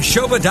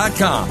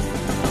skineshoba.com.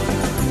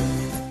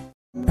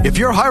 If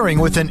you're hiring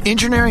within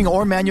engineering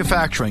or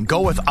manufacturing,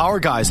 go with our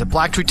guys at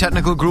Blacktree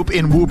Technical Group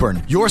in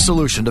Woburn. Your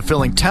solution to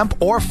filling temp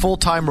or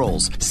full-time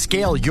roles.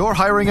 Scale your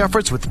hiring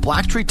efforts with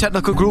Blacktree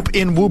Technical Group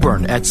in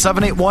Woburn at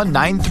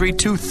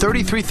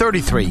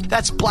 781-932-3333.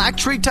 That's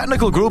Blacktree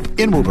Technical Group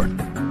in Woburn.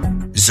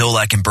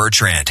 Zolak and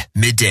Bertrand,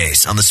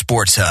 middays on the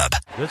Sports Hub.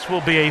 This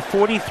will be a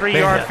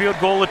 43-yard field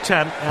goal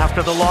attempt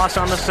after the loss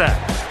on the set.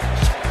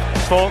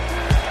 Folk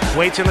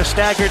waits in the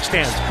staggered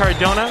stance.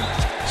 Cardona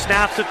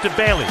snaps it to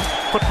Bailey.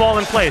 Football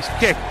in place.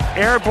 Kick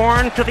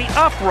airborne to the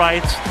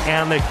uprights,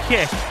 and the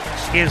kick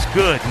is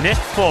good. Nick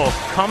Folk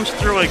comes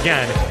through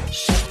again.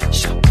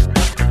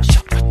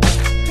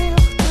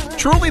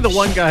 Truly the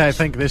one guy I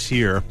think this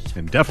year,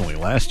 and definitely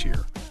last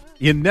year,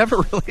 you never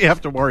really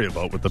have to worry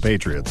about with the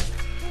Patriots.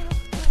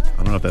 I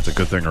don't know if that's a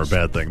good thing or a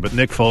bad thing, but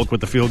Nick Folk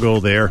with the field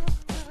goal there,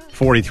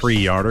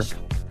 43-yarder,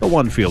 the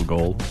one field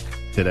goal.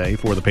 today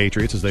for the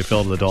Patriots as they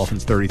fell to the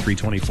Dolphins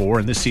 33-24.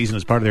 And this season,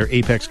 as part of their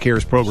Apex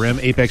Cares program,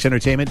 Apex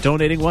Entertainment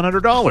donating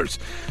 $100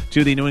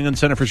 to the New England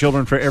Center for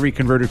Children for every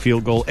converted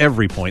field goal.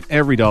 Every point,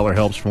 every dollar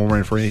helps. For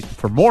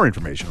more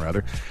information,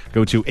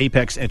 go to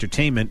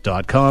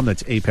apexentertainment.com.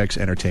 That's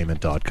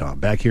apexentertainment.com.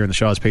 Back here in the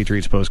Shaw's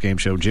Patriots postgame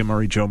show, Jim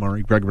Murray, Joe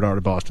Murray, Greg Bedard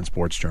of Boston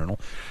Sports Journal.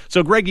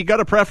 So, Greg, you got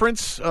a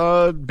preference?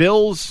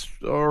 Bills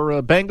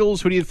or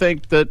Bengals? Who do you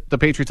think that the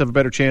Patriots have a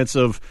better chance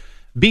of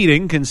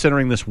beating,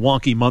 considering this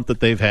wonky month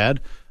that they've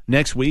had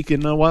next week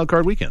in Wild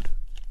Card Weekend?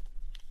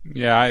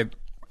 Yeah,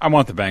 I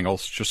want the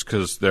Bengals just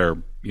because they're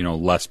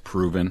less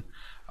proven.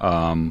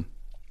 The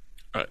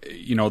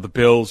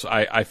Bills,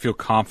 I feel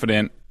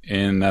confident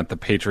in that the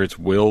Patriots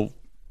will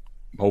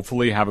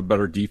hopefully have a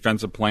better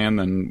defensive plan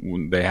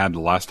than they had the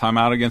last time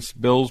out against the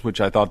Bills,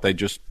 which I thought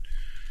it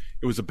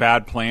was a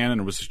bad plan and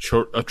it was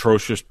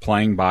atrocious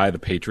playing by the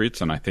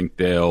Patriots, and I think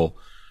they'll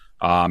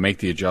make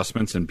the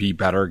adjustments and be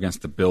better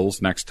against the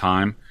Bills next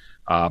time.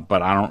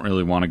 But I don't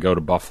really want to go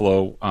to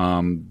Buffalo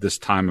this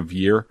time of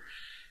year.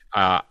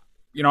 I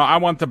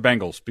want the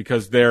Bengals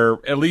because they're,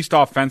 at least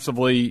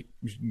offensively,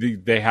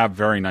 they have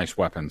very nice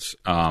weapons,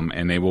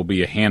 and they will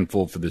be a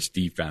handful for this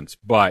defense.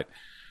 But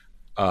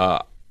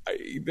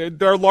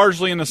they're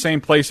largely in the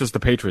same place as the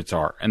Patriots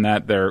are, and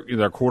that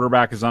their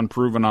quarterback is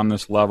unproven on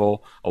this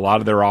level. A lot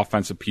of their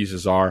offensive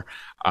pieces are.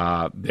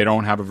 They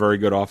don't have a very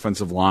good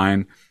offensive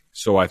line.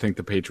 So I think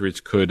the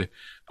Patriots could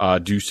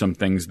do some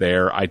things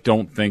there. I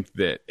don't think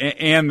that –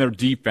 and their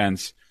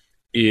defense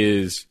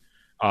is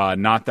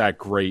not that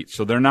great.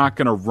 So they're not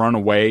going to run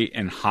away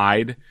and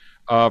hide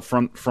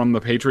from the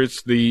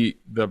Patriots. The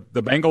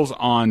Bengals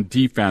on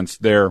defense,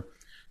 they're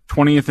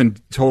 20th in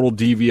total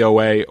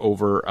DVOA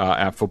over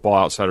at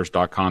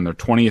FootballOutsiders.com. They're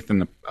 20th in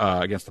the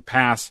against the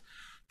pass,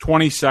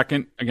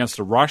 22nd against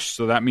the rush.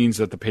 So that means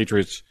that the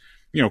Patriots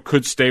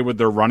could stay with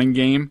their running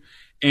game.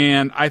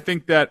 And I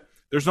think that –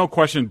 there's no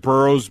question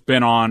Burrow's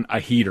been on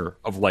a heater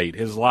of late.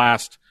 His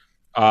last,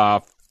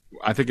 I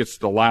think it's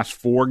the last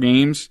 4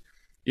 games,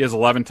 he has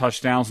 11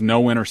 touchdowns,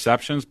 no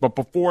interceptions. But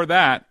before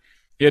that,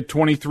 he had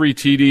 23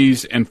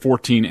 TDs and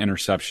 14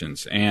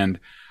 interceptions.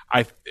 And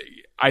I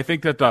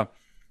think that the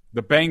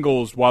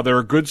Bengals, while they're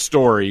a good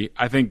story,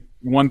 I think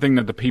one thing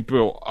that the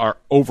people are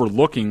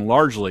overlooking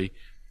largely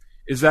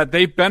is that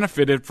they've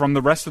benefited from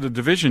the rest of the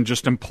division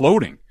just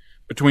imploding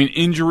between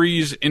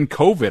injuries and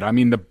COVID. I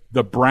mean,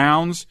 the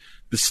Browns,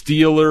 the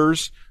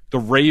Steelers, the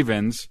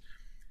Ravens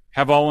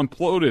have all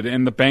imploded,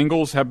 and the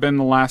Bengals have been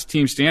the last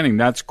team standing.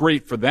 That's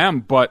great for them,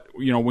 but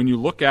when you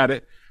look at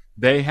it,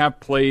 they have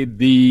played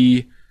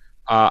the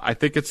I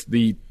think it's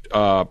the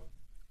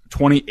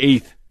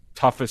 28th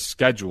toughest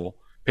schedule.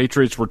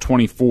 Patriots were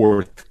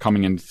 24th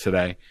coming into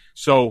today.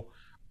 So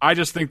I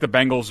just think the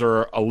Bengals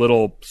are a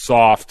little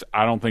soft.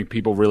 I don't think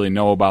people really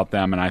know about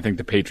them, and I think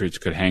the Patriots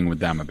could hang with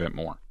them a bit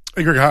more.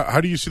 Hey, Greg,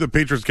 how do you see the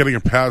Patriots getting a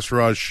pass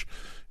rush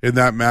in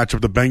that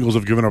matchup? The Bengals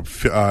have given up,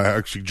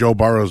 actually, Joe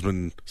Burrow's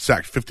been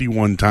sacked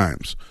 51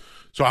 times.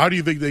 So how do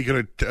you think they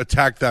could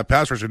attack that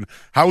pass rush? And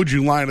how would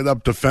you line it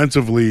up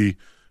defensively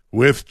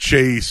with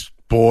Chase,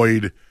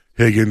 Boyd,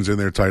 Higgins, and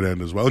their tight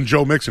end as well? And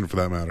Joe Mixon, for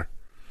that matter.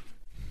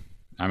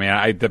 I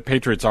mean, the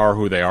Patriots are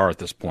who they are at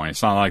this point.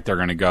 It's not like they're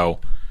going to go,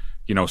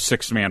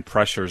 6-man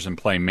pressures and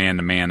play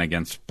man-to-man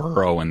against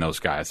Burrow and those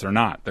guys. They're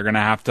not. They're going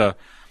to have to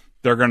 –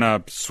 they're going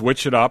to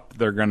switch it up.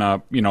 They're going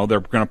to, they're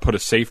going to put a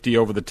safety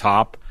over the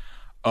top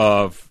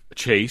of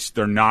Chase.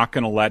 They're not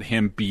going to let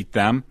him beat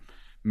them.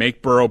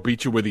 Make Burrow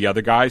beat you with the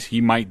other guys.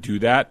 He might do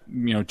that.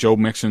 Joe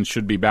Mixon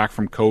should be back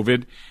from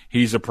COVID.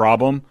 He's a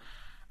problem.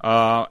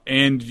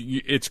 And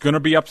it's going to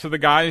be up to the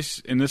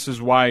guys, and this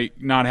is why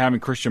not having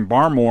Christian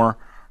Barmore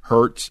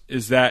hurts,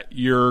 is that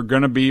you're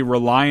going to be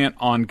reliant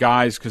on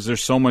guys because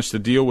there's so much to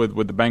deal with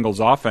the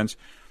Bengals offense.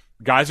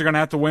 Guys are going to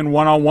have to win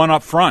one-on-one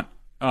up front.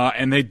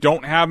 And they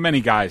don't have many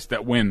guys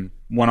that win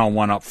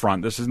one-on-one up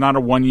front. This is not a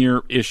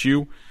one-year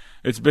issue.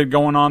 It's been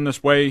going on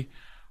this way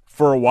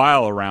for a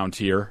while around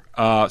here.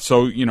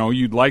 So,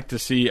 you'd like to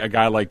see a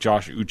guy like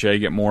Josh Uche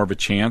get more of a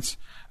chance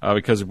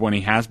because when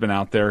he has been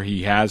out there,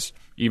 he has,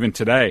 even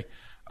today,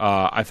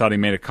 I thought he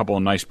made a couple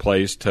of nice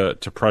plays to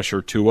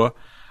pressure Tua.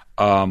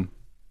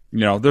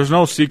 There's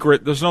no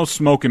secret. There's no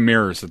smoke and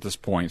mirrors at this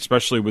point,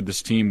 especially with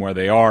this team where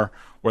they are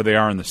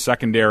in the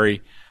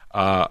secondary.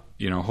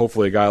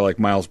 Hopefully a guy like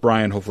Miles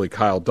Bryant, hopefully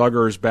Kyle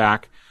Duggar is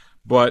back.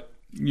 But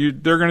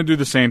they're going to do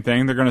the same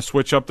thing. They're going to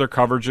switch up their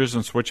coverages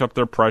and switch up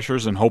their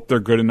pressures and hope they're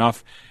good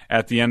enough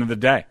at the end of the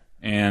day.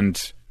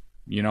 And,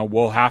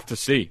 we'll have to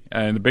see.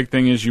 And the big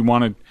thing is you're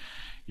going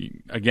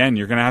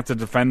to have to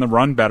defend the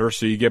run better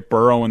so you get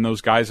Burrow and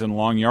those guys in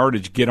long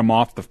yardage, get them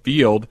off the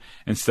field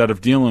instead of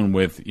dealing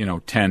with,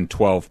 10,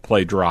 12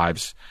 play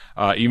drives.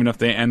 Even if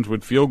they end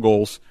with field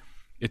goals,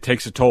 it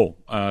takes a toll.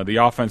 The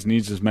offense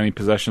needs as many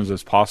possessions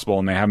as possible,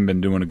 and they haven't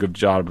been doing a good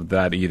job of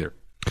that either.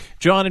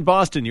 John in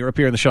Boston, you're up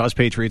here in the Shaw's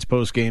Patriots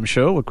post-game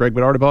show with Greg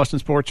Bedard of Boston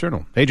Sports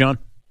Journal. Hey, John.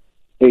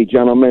 Hey,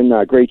 gentlemen.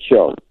 Great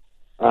show.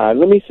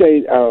 Let me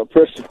say,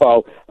 first of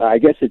all, I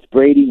guess it's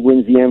Brady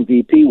wins the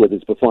MVP with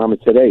his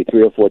performance today,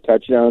 3 or 4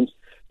 touchdowns.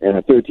 and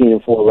a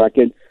 13-4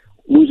 record.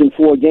 Losing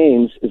 4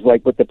 games is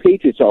like what the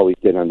Patriots always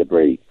did under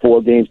Brady: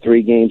 4 games,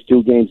 3 games,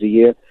 2 games a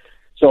year.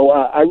 So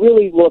I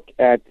really look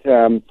at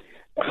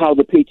how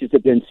the Patriots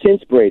have been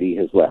since Brady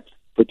has left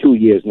for 2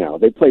 years now.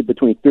 They played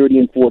between 30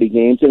 and 40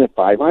 games and a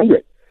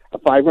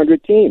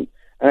 500 team.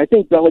 And I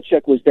think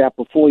Belichick was that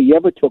before he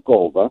ever took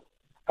over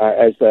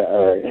as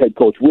a head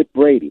coach with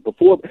Brady.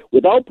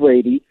 Without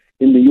Brady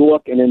in New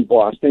York and in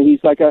Boston,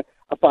 he's like a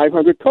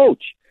 500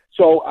 coach.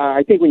 So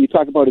I think when you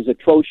talk about his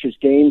atrocious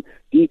game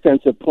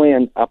defensive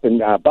plan up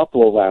in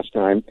Buffalo last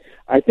time,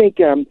 I think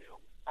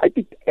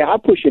I'll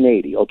push an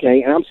 80,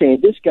 okay? And I'm saying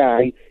this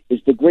guy is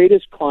the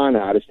greatest con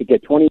artist to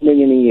get $20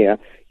 million a year.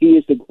 He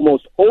is the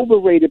most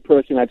overrated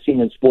person I've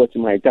seen in sports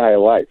in my entire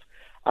life.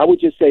 I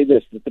would just say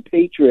this, that the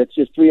Patriots,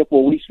 just 3 or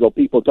 4 weeks ago,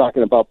 people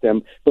talking about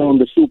them throwing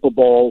the Super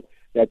Bowl,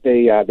 that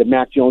that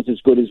Mac Jones is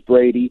as good as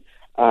Brady.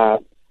 I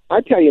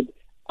tell you,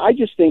 I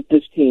just think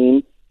this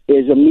team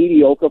is a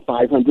mediocre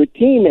 500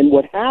 team, and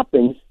what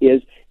happens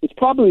is it's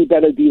probably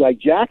better to be like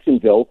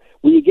Jacksonville,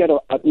 where you get a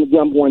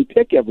number 1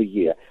 pick every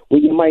year, where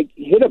you might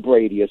hit a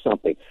Brady or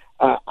something.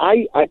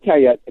 I tell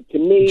you, to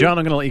me... John,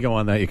 I'm going to let you go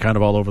on that. You're kind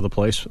of all over the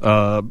place.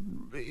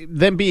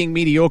 Them being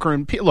mediocre,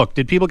 and look,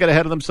 did people get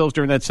ahead of themselves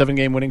during that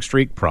 7-game winning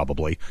streak?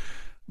 Probably.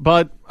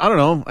 But, I don't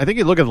know, I think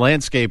you look at the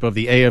landscape of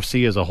the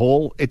AFC as a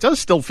whole, it does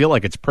still feel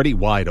like it's pretty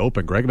wide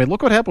open, Greg. I mean,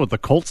 look what happened with the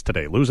Colts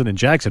today, losing in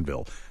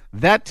Jacksonville.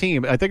 That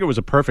team, I think it was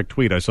a perfect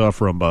tweet I saw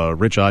from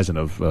Rich Eisen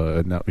of,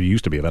 he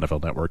used to be of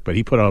NFL Network, but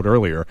he put out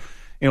earlier,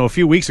 a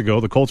few weeks ago,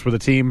 the Colts were the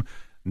team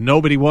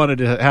nobody wanted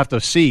to have to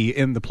see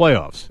in the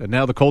playoffs. And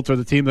now the Colts are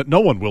the team that no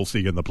one will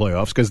see in the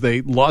playoffs because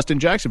they lost in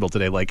Jacksonville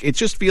today. Like, it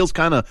just feels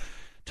kind of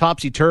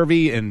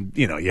topsy-turvy, and,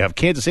 you have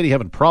Kansas City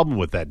having a problem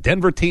with that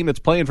Denver team that's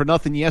playing for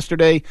nothing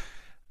yesterday.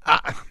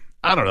 I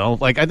don't know.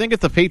 Like, I think if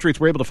the Patriots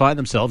were able to find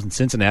themselves in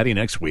Cincinnati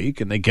next week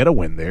and they get a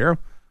win there,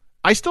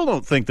 I still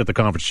don't think that the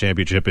conference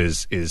championship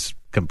is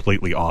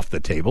completely off the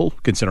table,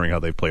 considering how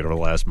they've played over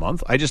the last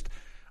month. I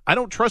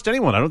don't trust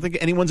anyone. I don't think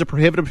anyone's a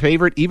prohibitive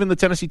favorite, even the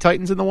Tennessee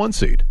Titans in the 1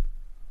 seed.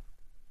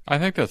 I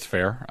think that's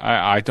fair.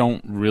 I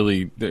don't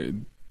really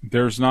 –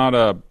 there's not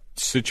a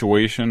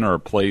situation or a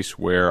place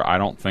where I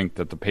don't think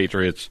that the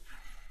Patriots,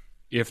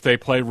 if they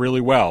play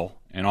really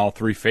well in all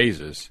 3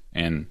 phases,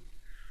 and –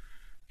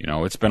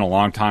 it's been a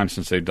long time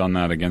since they've done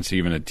that against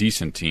even a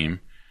decent team,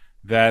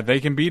 that they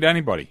can beat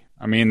anybody.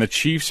 I mean, the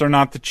Chiefs are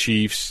not the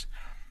Chiefs.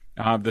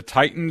 The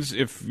Titans,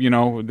 if,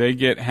 they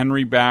get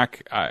Henry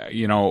back,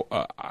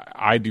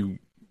 I do.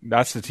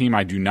 That's the team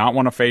I do not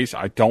want to face.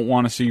 I don't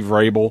want to see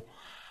Vrabel.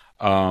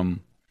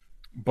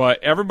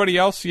 But everybody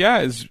else,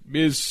 is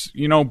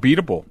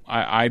beatable.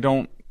 I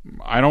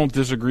don't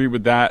disagree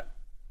with that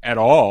at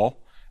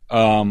all.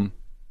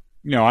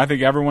 I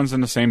think everyone's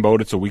in the same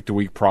boat. It's a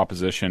week-to-week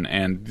proposition,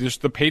 and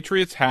just the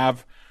Patriots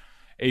have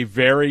a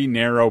very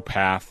narrow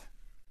path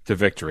to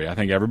victory. I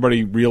think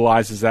everybody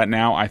realizes that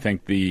now. I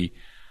think the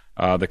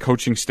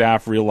coaching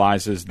staff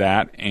realizes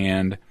that,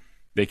 and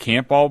they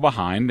can't fall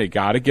behind. They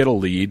got to get a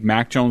lead.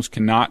 Mac Jones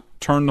cannot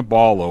turn the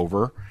ball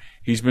over.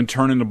 He's been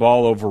turning the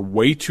ball over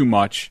way too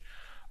much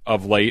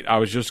of late. I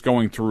was just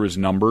going through his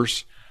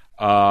numbers.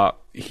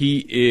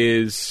 He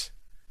is...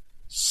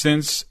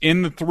 Since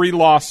in the 3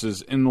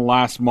 losses in the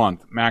last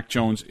month, Mac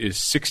Jones is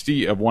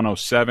 60 of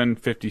 107,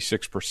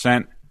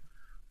 56%,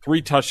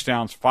 3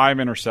 touchdowns, 5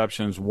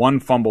 interceptions, 1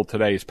 fumble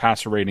today. His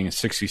passer rating is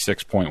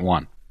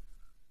 66.1.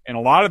 And a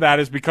lot of that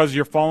is because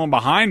you're falling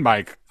behind by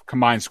a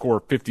combined score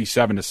of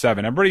 57-7.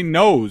 Everybody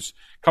knows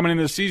coming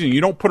into the season, you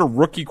don't put a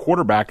rookie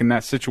quarterback in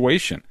that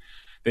situation.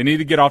 They need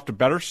to get off to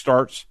better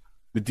starts.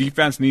 The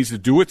defense needs to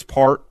do its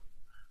part,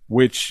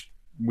 which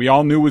we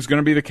all knew was going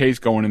to be the case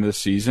going into the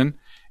season.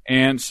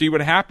 And see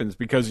what happens,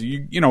 because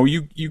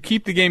you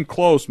keep the game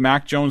close.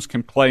 Mac Jones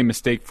can play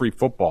mistake-free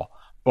football,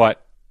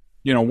 but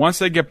once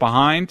they get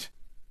behind,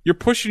 you're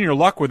pushing your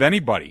luck with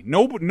anybody.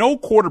 No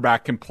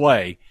quarterback can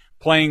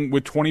playing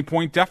with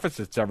 20-point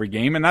deficits every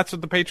game, and that's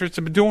what the Patriots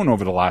have been doing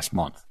over the last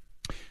month.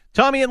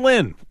 Tommy and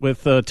Lynn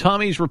with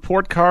Tommy's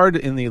report card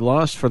in the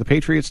loss for the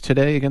Patriots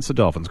today against the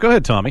Dolphins. Go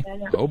ahead, Tommy.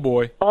 Oh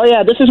boy. Oh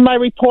yeah, this is my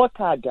report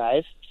card,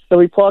 guys. The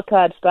report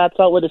card starts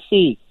out with a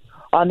C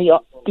on the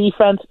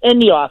defense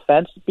and the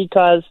offense,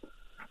 because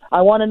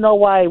I want to know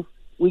why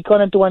we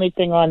couldn't do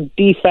anything on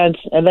defense,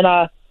 and then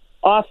our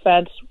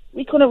offense,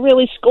 we couldn't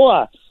really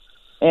score.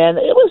 And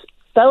that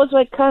was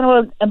like kind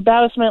of an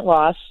embarrassment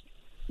loss.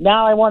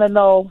 Now I want to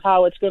know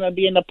how it's going to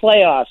be in the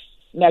playoffs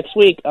next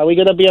week. Are we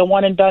going to be a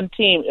one-and-done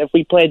team if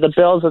we play the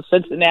Bills of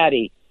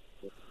Cincinnati?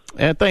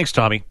 Thanks,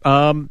 Tommy.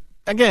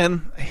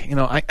 Again,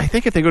 I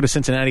think if they go to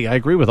Cincinnati, I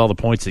agree with all the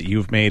points that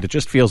you've made. It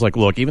just feels like,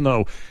 look, even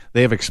though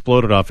they have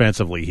exploded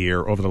offensively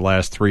here over the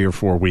last 3 or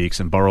 4 weeks,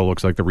 and Burrow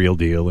looks like the real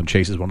deal, and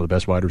Chase is one of the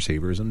best wide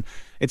receivers, and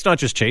it's not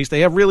just Chase. They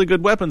have really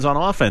good weapons on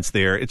offense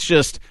there. It's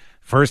just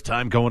first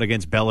time going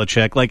against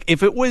Belichick. Like,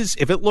 if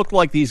it looked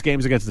like these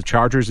games against the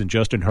Chargers and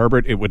Justin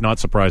Herbert, it would not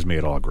surprise me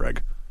at all,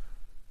 Greg.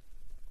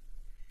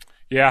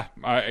 Yeah,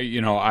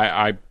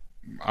 I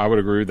would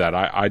agree with that.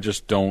 I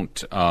just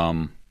don't.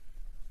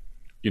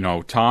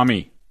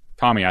 Tommy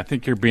Tommy, I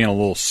think you're being a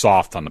little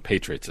soft on the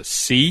Patriots. A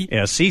C?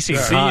 Yeah, C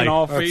in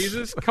all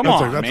phases? Come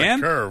on,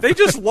 man. They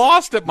just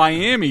lost at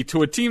Miami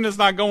to a team that's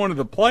not going to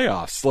the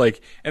playoffs.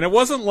 And it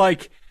wasn't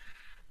like,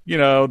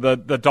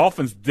 the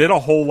Dolphins did a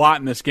whole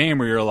lot in this game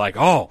where you're like,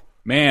 oh,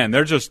 man,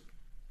 they're just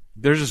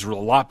a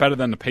lot better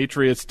than the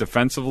Patriots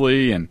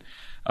defensively. And,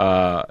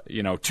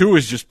 Tua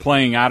is just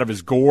playing out of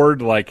his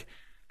gourd.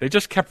 They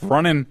just kept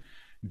running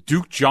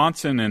Duke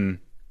Johnson and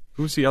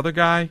who's the other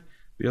guy?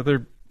 The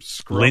other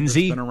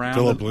Lindsey?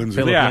 Philip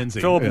Lindsey.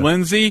 Philip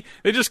Lindsey.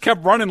 They just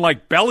kept running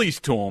like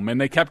bellies to him,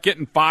 and they kept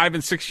getting 5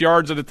 and 6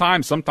 yards at a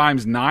time,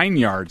 sometimes 9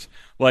 yards.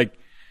 It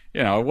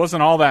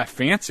wasn't all that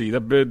fancy.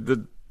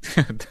 The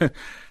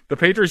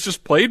Patriots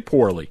just played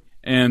poorly.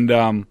 And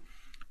I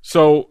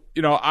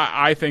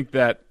think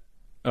that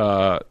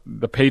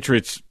the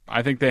Patriots,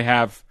 I think they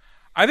have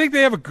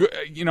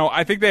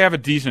a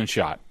decent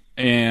shot.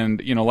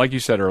 And, like you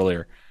said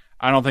earlier,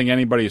 I don't think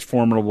anybody is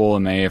formidable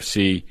in the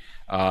AFC.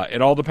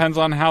 It all depends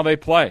on how they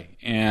play.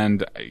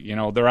 And,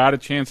 they're out of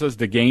chances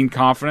to gain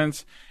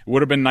confidence. It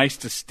would have been nice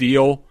to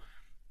steal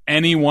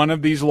any one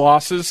of these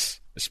losses,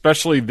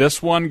 especially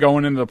this one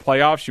going into the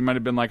playoffs. You might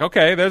have been like,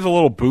 okay, there's a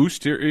little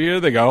boost. Here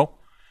they go.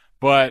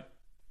 But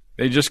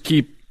they just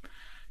keep,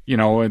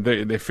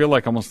 they feel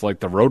like almost like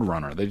the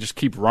Roadrunner. They just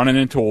keep running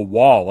into a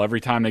wall every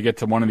time they get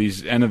to one of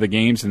these end of the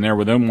games and they're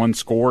within one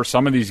score.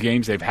 Some of these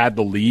games they've had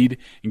the lead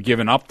and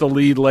given up the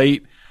lead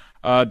late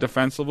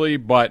defensively.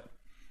 But,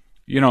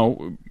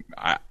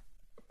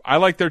 I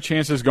like their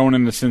chances going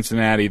into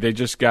Cincinnati. They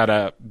just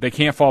they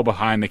can't fall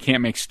behind. They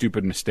can't make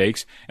stupid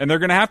mistakes. And they're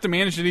going to have to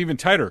manage it even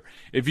tighter.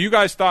 If you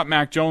guys thought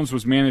Mac Jones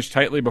was managed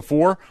tightly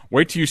before,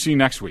 wait till you see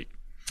next week.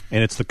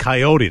 And it's the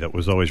Coyote that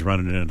was always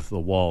running into the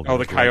wall. Oh,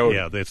 the Coyote.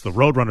 Yeah, it's the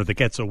Roadrunner that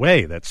gets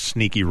away, that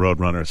sneaky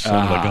Roadrunner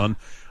son of a gun.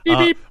 Beep,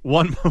 beep.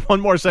 One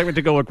more segment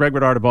to go with Greg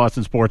Bedard of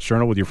Boston Sports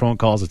Journal with your phone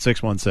calls at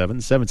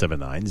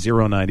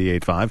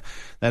 617-779-0985.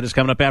 That is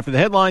coming up after the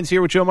headlines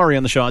here with Joe Murray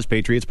on the Shaw's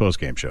Patriots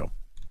postgame show.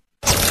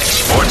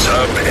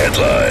 SportsHub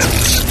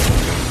headlines.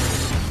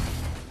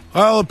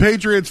 Well, the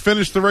Patriots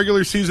finished the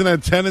regular season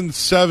at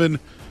 10-7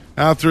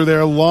 after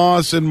their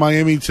loss in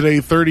Miami today,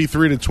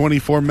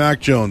 33-24. Mac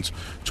Jones,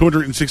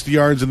 260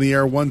 yards in the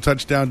air, 1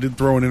 touchdown, did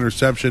throw an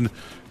interception.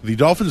 The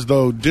Dolphins,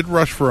 though, did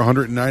rush for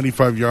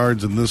 195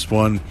 yards in this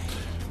one.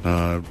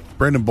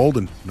 Brandon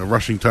Bolden, a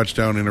rushing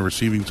touchdown and a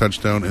receiving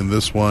touchdown in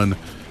this one.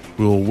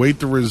 We'll wait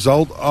the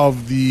result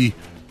of the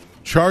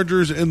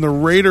Chargers and the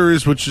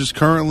Raiders, which is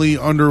currently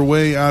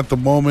underway at the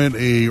moment.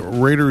 A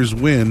Raiders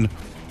win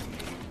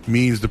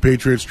means the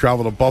Patriots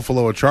travel to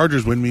Buffalo. A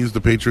Chargers win means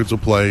the Patriots will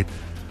play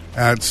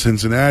at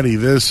Cincinnati.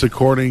 This,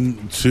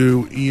 according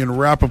to Ian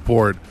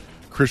Rappaport.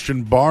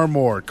 Christian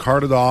Barmore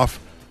carted off.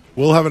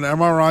 Will have an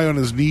MRI on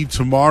his knee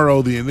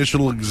tomorrow. The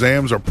initial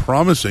exams are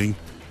promising,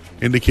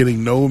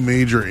 indicating no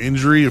major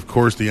injury. Of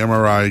course, the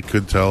MRI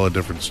could tell a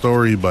different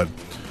story, but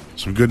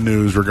some good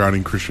news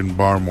regarding Christian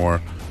Barmore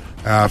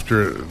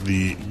after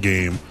the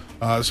game.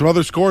 Some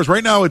other scores.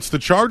 Right now, it's the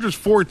Chargers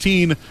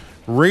 14,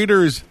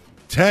 Raiders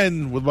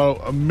 10 with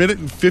about a minute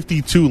and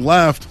 52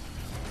 left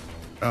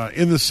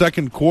in the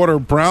second quarter.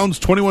 Browns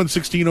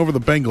 21-16 over the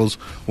Bengals.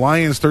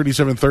 Lions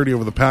 37-30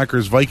 over the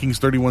Packers. Vikings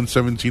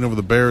 31-17 over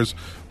the Bears.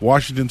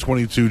 Washington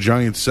 22,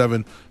 Giants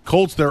 7.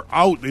 Colts, they're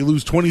out. They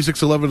lose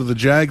 26-11 to the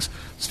Jags.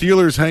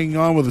 Steelers hanging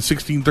on with a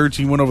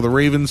 16-13 win over the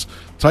Ravens.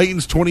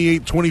 Titans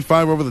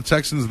 28-25 over the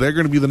Texans. They're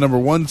going to be the number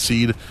 1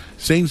 seed.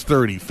 Saints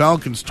 30.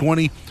 Falcons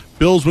 20.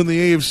 Bills win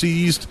the AFC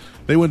East.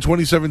 They win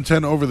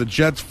 27-10 over the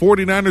Jets.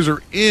 49ers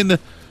are in.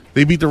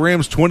 They beat the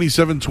Rams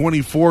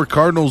 27-24.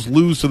 Cardinals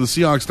lose to the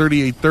Seahawks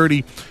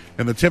 38-30.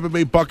 And the Tampa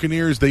Bay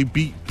Buccaneers, they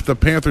beat the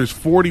Panthers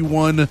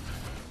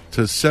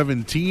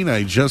 41-17.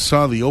 I just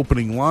saw the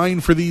opening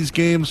line for these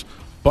games.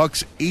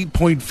 Bucks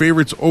 8-point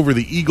favorites over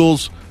the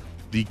Eagles.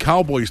 The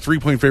Cowboys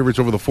 3-point favorites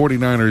over the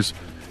 49ers.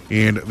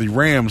 And the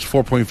Rams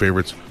 4-point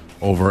favorites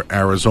over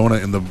Arizona.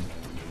 And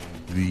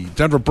the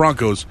Denver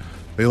Broncos,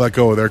 they let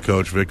go of their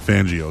coach, Vic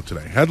Fangio,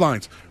 today.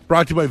 Headlines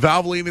brought to you by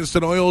Valvoline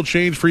Instant Oil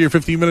Change. For your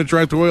 15-minute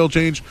drive to oil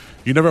change,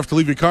 you never have to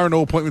leave your car.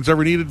 No appointments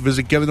ever needed.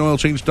 Visit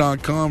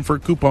getanoilchange.com for a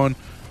coupon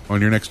on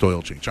your next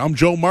oil change. I'm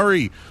Joe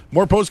Murray.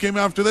 More postgame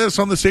after this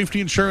on the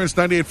Safety Insurance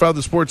 98.5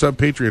 The Sports Hub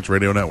Patriots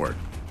Radio Network.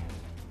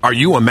 Are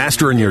you a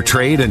master in your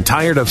trade and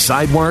tired of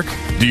side work?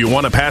 Do you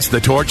want to pass the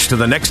torch to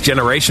the next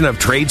generation of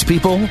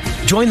tradespeople?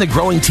 Join the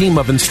growing team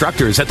of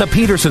instructors at the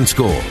Peterson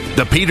School.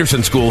 The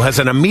Peterson School has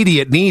an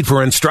immediate need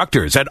for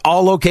instructors at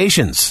all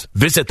locations.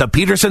 Visit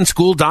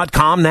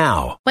thepetersonschool.com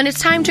now. When it's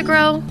time to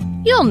grow,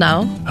 you'll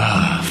know.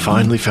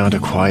 Finally found a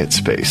quiet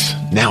space.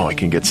 Now I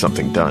can get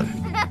something done.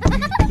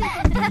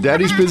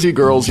 Daddy's busy,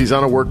 girls. He's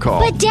on a work call.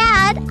 But,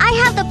 Dad, I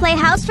have the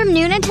Playhouse from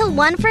noon until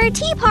 1 for a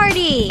tea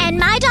party. And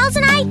my dolls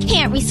and I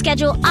can't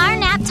reschedule our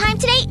nap time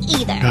today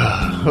either.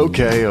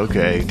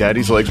 Okay.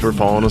 Daddy's legs were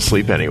falling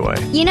asleep anyway.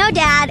 You know,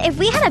 Dad, if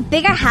we had a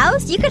bigger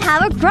house, you could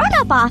have a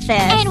grown-up office.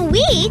 And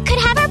we could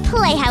have our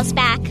Playhouse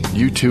back.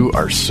 You two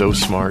are so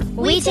smart.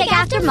 We take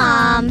after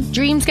Mom.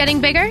 Dreams getting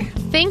bigger?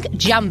 Think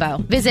jumbo.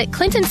 Visit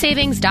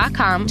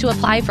clintonsavings.com to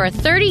apply for a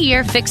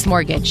 30-year fixed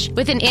mortgage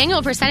with an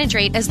annual percentage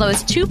rate as low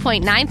as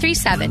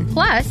 2.937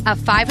 plus a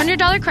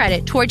 $500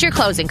 credit towards your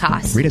closing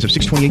costs. Rate as of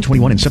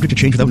 6/28/21 and subject to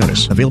change without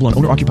notice. Available on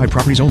owner-occupied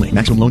properties only.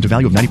 Maximum loan to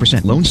value of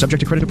 90%. Loans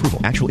subject to credit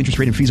approval. Actual interest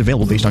rate and fees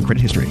available based on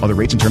credit history. Other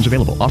rates and terms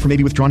available. Offer may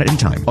be withdrawn at any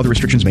time. Other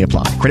restrictions may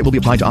apply. Credit will be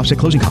applied to offset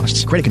closing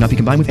costs. Credit cannot be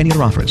combined with any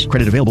other offers.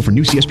 Credit available for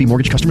new CSB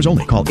mortgage customers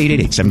only. Call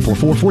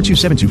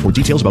 888-744-4272 for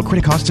details about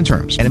credit costs and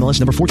terms. NMLS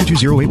number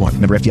 422081.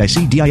 Member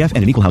FDIC, DIF,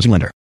 and an equal housing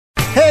lender.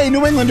 Hey,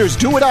 New Englanders,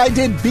 do what I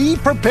did. Be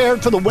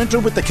prepared for the winter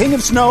with the king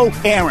of snow,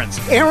 Aaron's.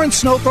 Aaron's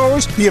Snow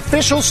Throwers, the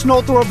official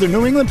snow thrower of the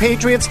New England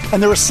Patriots,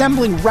 and they're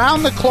assembling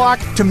round the clock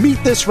to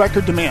meet this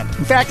record demand.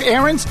 In fact,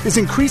 Aaron's is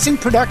increasing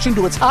production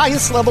to its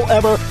highest level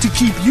ever to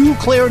keep you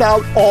cleared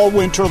out all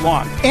winter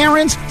long.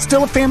 Aaron's,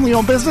 still a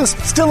family-owned business,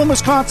 still in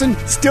Wisconsin,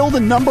 still the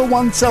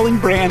 #1 selling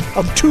brand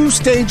of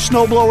two-stage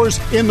snowblowers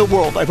in the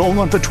world. I've owned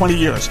one for 20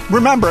 years.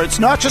 Remember, it's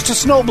not just a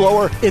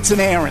snowblower, it's an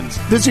Aaron's.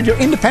 Visit your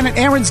independent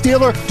Aaron's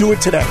dealer. Do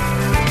it today.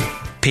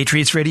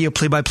 Patriots Radio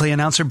play-by-play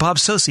announcer Bob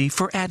Sosi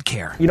for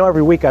AdCare. You know,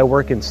 every week I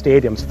work in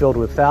stadiums filled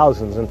with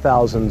thousands and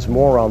thousands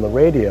more on the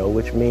radio,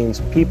 which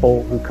means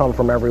people who come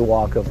from every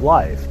walk of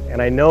life.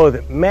 And I know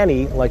that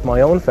many, like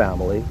my own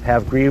family,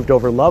 have grieved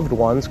over loved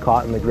ones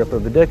caught in the grip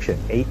of addiction.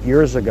 8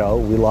 years ago,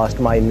 we lost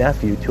my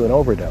nephew to an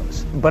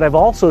overdose. But I've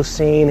also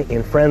seen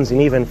in friends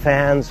and even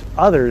fans,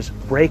 others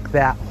break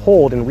that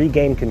hold and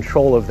regain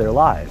control of their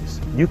lives.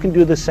 You can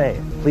do the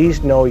same.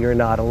 Please know you're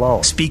not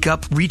alone. Speak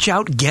up, reach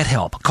out, get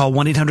help. Call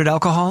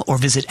 1-800-ALCOHOL or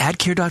visit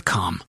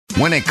adcare.com.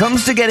 When it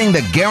comes to getting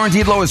the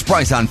guaranteed lowest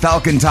price on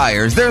Falcon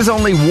tires, there's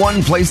only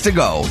one place to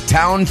go,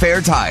 Town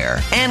Fair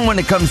Tire. And when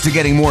it comes to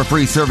getting more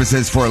free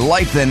services for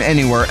life than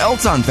anywhere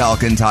else on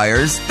Falcon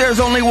tires,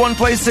 there's only one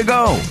place to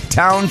go,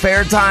 Town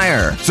Fair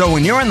Tire. So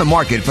when you're in the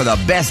market for the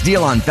best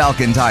deal on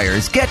Falcon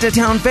tires, get to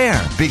Town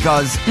Fair,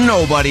 because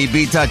nobody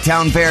beats a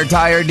Town Fair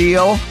tire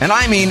deal. And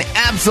I mean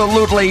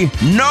absolutely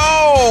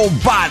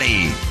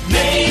nobody.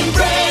 Name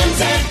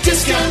brands at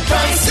discount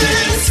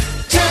prices.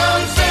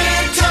 Town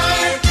Fair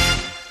Tire.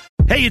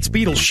 Hey, it's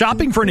Beatles.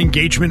 Shopping for an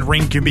engagement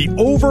ring can be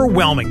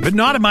overwhelming, but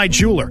not at my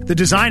jeweler. The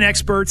design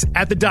experts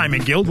at the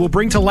Diamond Guild will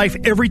bring to life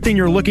everything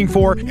you're looking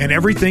for and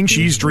everything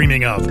she's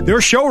dreaming of.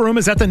 Their showroom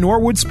is at the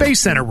Norwood Space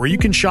Center, where you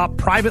can shop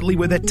privately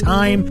with a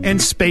time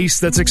and space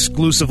that's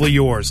exclusively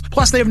yours.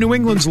 Plus, they have New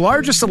England's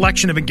largest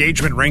selection of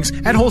engagement rings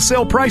at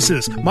wholesale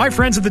prices. My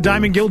friends at the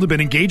Diamond Guild have been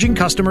engaging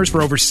customers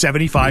for over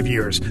 75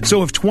 years.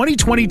 So if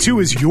 2022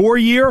 is your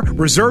year,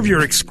 reserve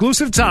your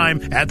exclusive time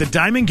at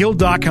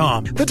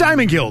thediamondguild.com. The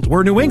Diamond Guild,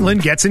 where New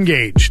England gets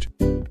engaged.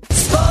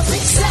 Sports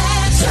Etc.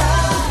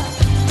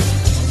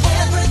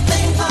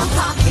 Everything from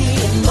hockey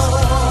and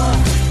more.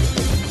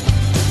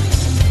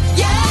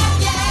 Yeah,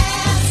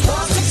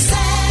 Sports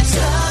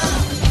Etc.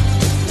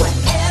 Where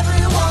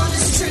everyone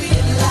is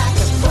treated like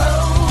a pro.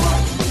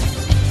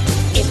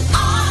 In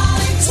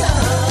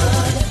Arlington.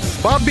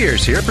 Bob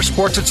Beers here for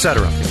Sports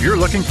Etc. If you're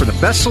looking for the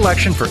best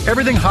selection for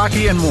everything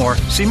hockey and more,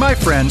 see my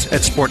friends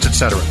at Sports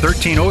Etc.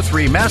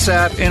 1303 Mass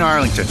Ave in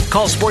Arlington.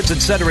 Call Sports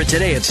Etc.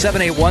 today at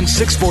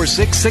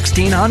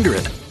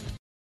 781-646-1600.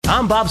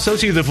 I'm Bob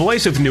Sosi, the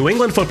voice of New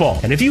England football.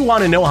 And if you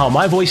want to know how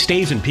my voice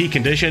stays in peak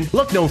condition,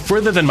 look no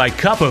further than my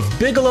cup of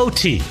Bigelow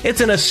tea.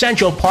 It's an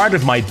essential part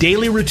of my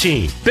daily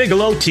routine.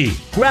 Bigelow tea.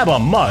 Grab a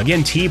mug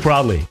and tea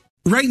proudly.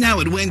 Right now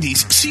at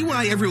Wendy's, see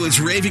why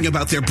everyone's raving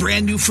about their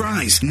brand new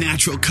fries.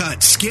 Natural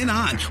cut, skin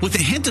on, with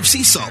a hint of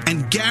sea salt,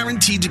 and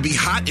guaranteed to be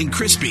hot and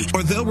crispy,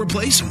 or they'll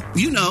replace them.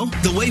 You know,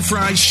 the way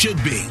fries should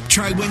be.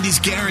 Try Wendy's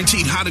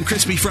guaranteed hot and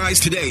crispy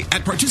fries today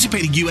at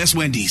participating U.S.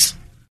 Wendy's.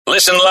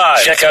 Listen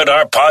live. Check out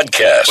our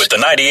podcast with the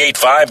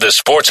 98.5 The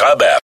Sports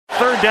Hub app.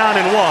 3rd down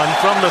and 1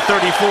 from the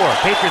 34.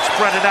 Patriots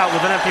spread it out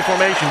with an empty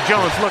formation.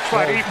 Jones looks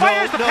right. He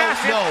fires the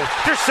pass.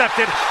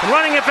 Intercepted.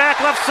 Running it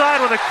back left side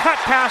with a cut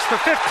pass to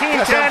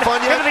 15-10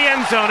 into the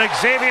end zone.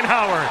 Xavier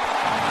Howard.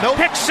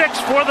 Pick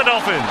 6 for the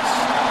Dolphins.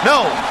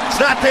 No,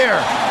 it's not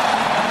there.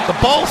 The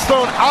ball's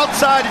thrown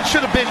outside. It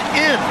should have been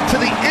in to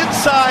the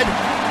inside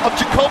of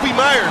Jacoby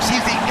Myers.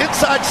 He's the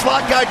inside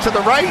slot guy to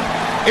the right.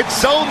 It's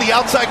zone. The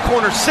outside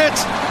corner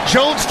sits.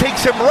 Jones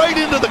takes him right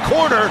into the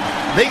corner.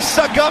 They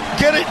suck up,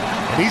 get it.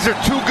 These are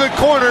two good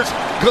corners.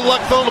 Good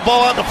luck throwing the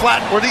ball out in the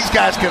flat where these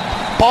guys can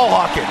ball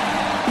hawk it.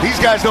 These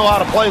guys know how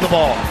to play the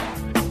ball.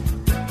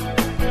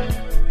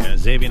 Yeah,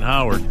 Xavier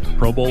Howard,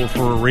 Pro Bowler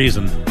for a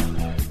reason.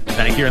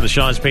 Back here in the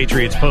Shaw's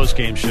Patriots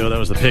postgame show, that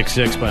was the pick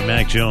 6 by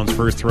Mac Jones.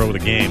 First throw of the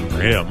game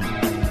for him.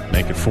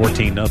 Make it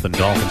 14-0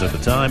 Dolphins at the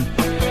time.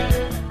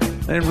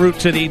 En route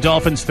to the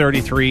Dolphins'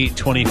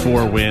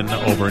 33-24 win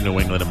over New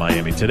England and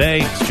Miami today.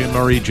 It's Jim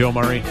Murray, Joe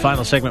Murray.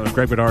 Final segment with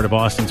Greg Bedard of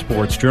Boston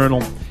Sports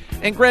Journal.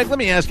 And Greg, let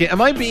me ask you, am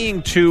I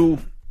being too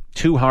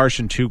harsh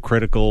and too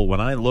critical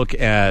when I look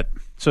at...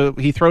 So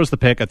he throws the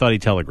pick. I thought he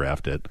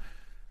telegraphed it.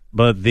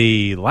 But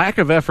the lack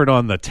of effort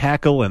on the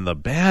tackle and the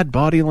bad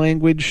body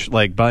language,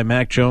 like by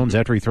Mac Jones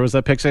after he throws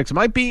that pick 6, am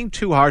I being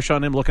too harsh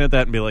on him looking at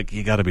that and be like,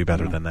 you got to be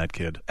better than that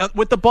kid?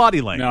 With the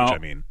body language, I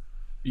mean.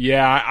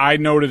 Yeah, I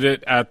noted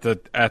it at the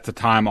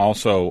time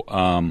also.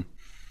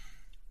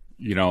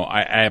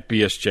 at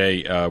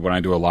BSJ when I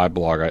do a live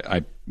blog,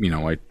 I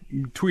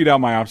tweet out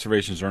my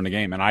observations during the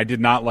game, and I did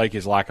not like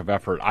his lack of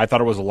effort. I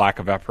thought it was a lack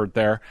of effort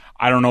there.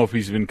 I don't know if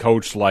he's been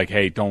coached like,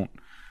 hey, don't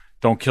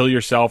kill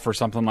yourself or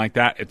something like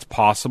that. It's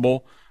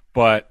possible,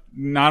 but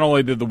not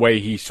only did the way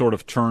he sort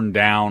of turned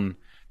down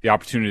the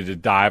opportunity to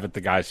dive at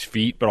the guy's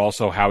feet, but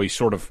also how he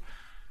sort of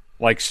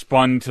like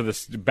spun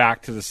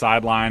back to the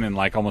sideline and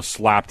like almost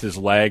slapped his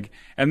leg.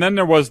 And then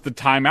there was the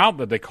timeout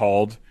that they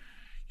called,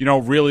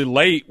 really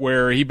late,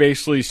 where he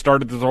basically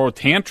started to throw a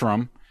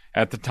tantrum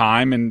at the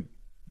time, and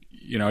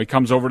he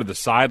comes over to the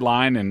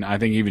sideline, and I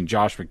think even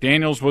Josh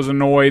McDaniels was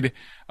annoyed,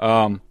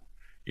 about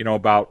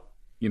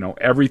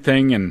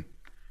everything, and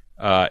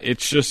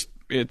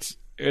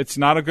it's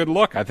not a good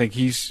look. I think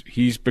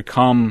he's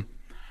become,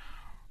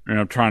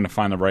 trying to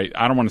find the right.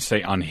 I don't want to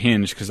say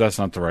unhinged because that's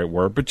not the right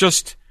word, but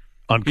just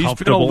uncomfortable.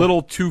 He's been a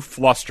little too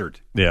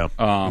flustered. Yeah.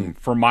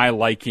 For my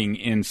liking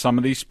in some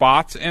of these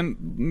spots,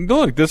 and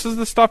look, this is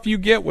the stuff you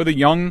get with a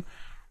young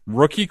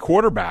rookie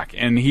quarterback,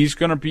 and he's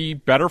going to be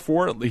better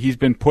for it. He's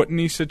been put in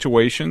these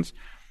situations.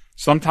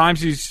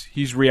 Sometimes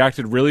he's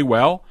reacted really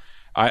well.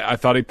 I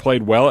thought he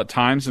played well at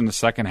times in the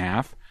second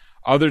half.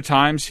 Other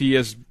times he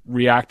has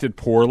reacted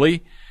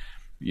poorly.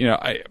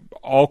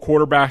 All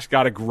quarterbacks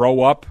got to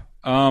grow up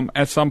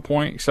at some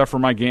point, except for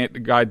my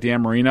guy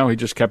Dan Marino. He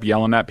just kept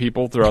yelling at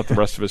people throughout the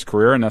rest of his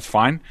career, and that's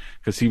fine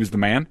because he was the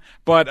man.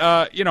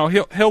 But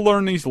he'll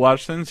learn these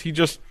lessons.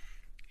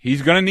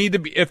 He's going to need to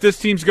be, if this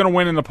team's going to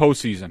win in the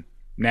postseason,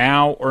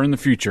 now or in the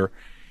future,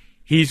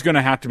 he's going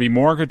to have to be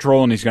more in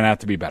control, and he's going to have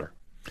to be better.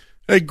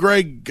 Hey,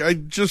 Greg, I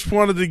just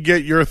wanted to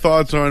get your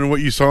thoughts on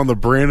what you saw in the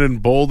Brandon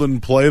Bolden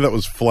play that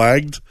was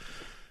flagged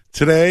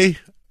today.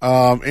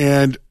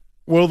 And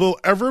will there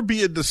ever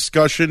be a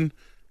discussion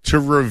to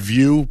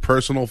review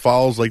personal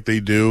fouls like they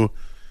do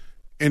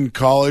in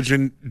college?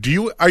 And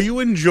are you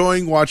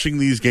enjoying watching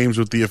these games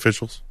with the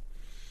officials?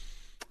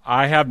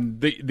 I have.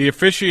 The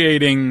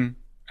officiating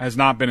has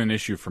not been an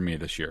issue for me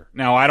this year.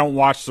 Now, I don't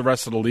watch the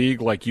rest of the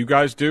league like you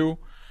guys do,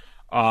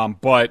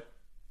 but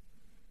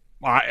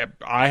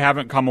I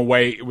haven't come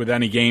away with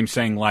any game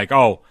saying like,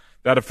 oh,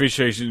 that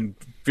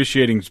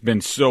officiating's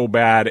been so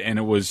bad and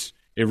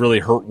it really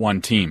hurt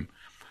one team.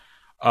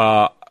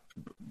 The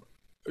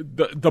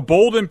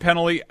Bolden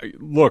penalty,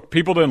 look,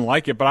 people didn't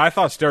like it, but I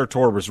thought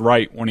Steratore was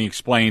right when he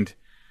explained,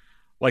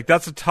 like,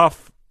 that's a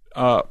tough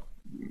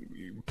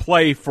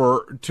play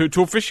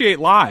to officiate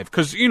live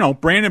because,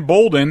 Brandon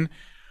Bolden,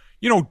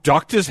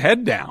 ducked his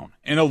head down,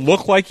 and it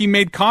looked like he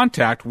made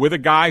contact with a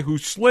guy who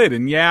slid.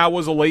 And yeah, it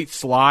was a late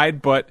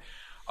slide, but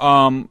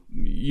when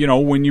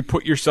you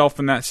put yourself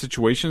in that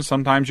situation,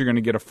 sometimes you're going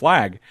to get a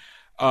flag.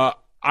 I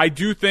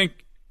think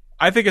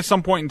at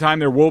some point in time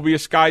there will be a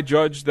sky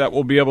judge that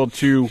will be able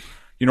to,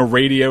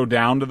 radio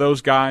down to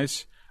those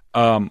guys.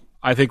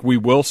 I think we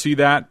will see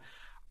that.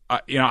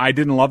 I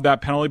didn't love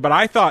that penalty, but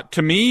I thought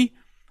the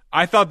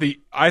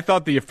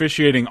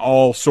officiating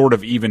all sort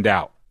of evened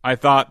out. I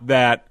thought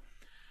that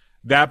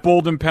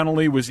Bolden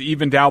penalty was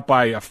evened out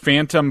by a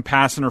phantom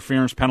pass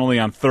interference penalty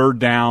on third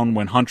down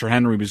when Hunter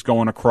Henry was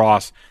going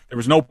across. There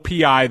was no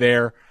PI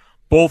there.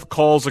 Both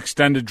calls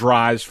extended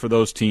drives for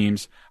those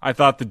teams. I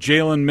thought the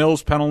Jalen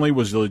Mills penalty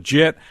was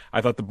legit.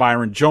 I thought the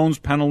Byron Jones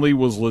penalty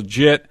was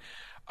legit.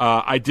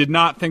 I did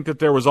not think that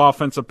there was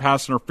offensive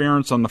pass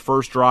interference on the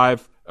first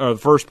drive, the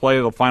first play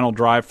of the final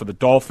drive for the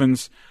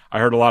Dolphins. I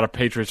heard a lot of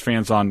Patriots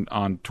fans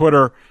on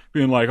Twitter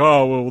being like,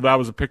 oh, well, that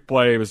was a pick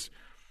play. It was,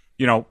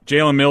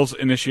 Jalen Mills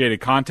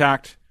initiated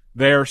contact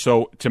there.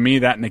 So to me,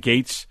 that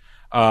negates,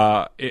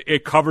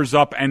 it covers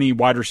up any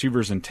wide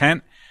receiver's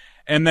intent.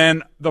 And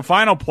then the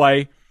final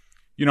play,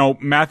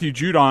 Matthew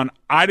Judon,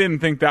 I didn't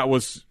think that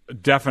was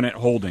definite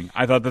holding.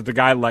 I thought that the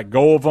guy let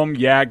go of him.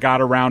 Yeah, it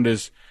got around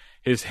his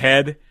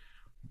head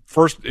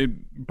first.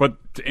 But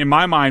in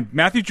my mind,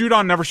 Matthew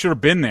Judon never should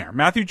have been there.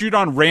 Matthew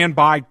Judon ran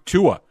by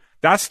Tua.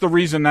 That's the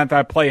reason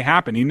that play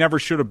happened. He never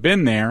should have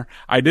been there.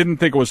 I didn't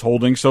think it was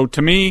holding. So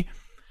to me,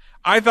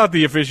 I thought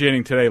the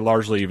officiating today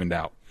largely evened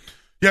out.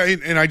 Yeah,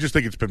 and I just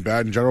think it's been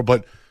bad in general.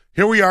 But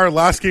here we are,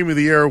 last game of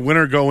the year,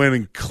 winner go in,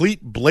 and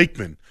Cleet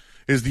Blakeman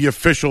is the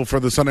official for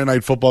the Sunday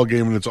Night Football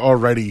game, and it's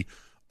already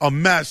a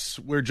mess.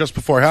 We're just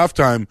before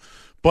halftime.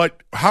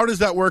 But how does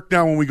that work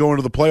now when we go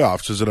into the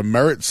playoffs? Is it a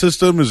merit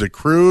system? Is it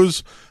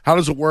crews? How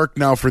does it work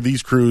now for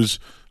these crews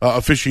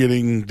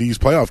officiating these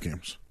playoff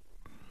games?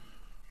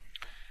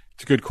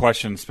 It's a good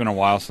question. It's been a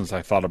while since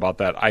I thought about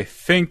that. I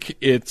think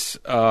it's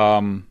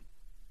I'm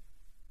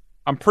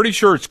pretty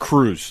sure it's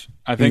crews.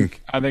 I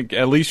think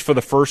at least for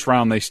the first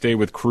round they stay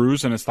with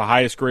crews, and it's the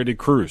highest graded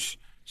crews.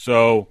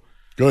 So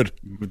good.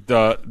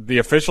 The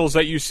officials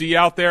that you see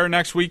out there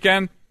next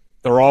weekend,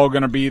 they're all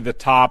going to be the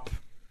top,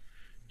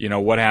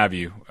 what have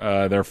you.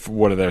 They're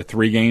 4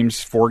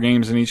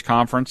 games in each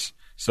conference.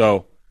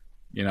 So,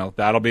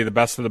 that'll be the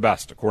best of the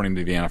best according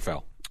to the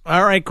NFL.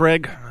 All right,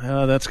 Greg,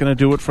 that's going to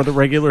do it for the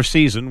regular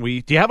season.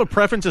 Do you have a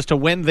preference as to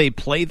when they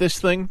play this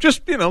thing?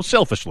 Just,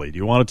 selfishly. Do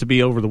you want it to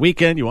be over the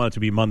weekend? You want it to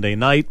be Monday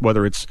night,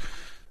 whether it's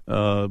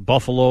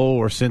Buffalo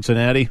or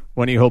Cincinnati?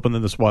 When are you hoping that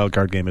this wild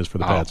card game is for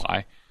the Pats?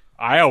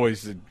 I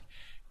always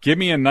give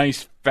me a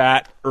nice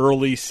fat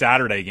early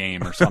Saturday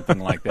game or something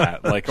like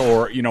that.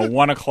 Or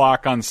 1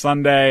 o'clock on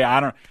Sunday.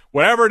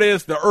 Whatever it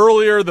is, the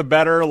earlier the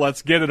better.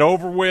 Let's get it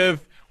over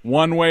with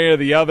one way or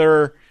the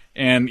other.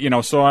 And,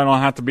 so I don't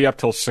have to be up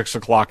till 6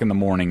 o'clock in the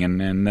morning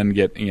and then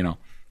get,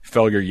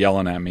 Felger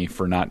yelling at me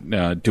for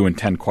not doing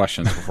 10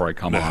 questions before I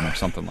come on or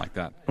something like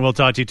that. We'll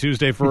talk to you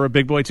Tuesday for a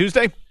Big Boy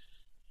Tuesday.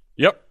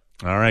 Yep.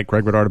 All right.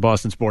 Greg Bedard of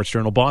Boston Sports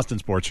Journal,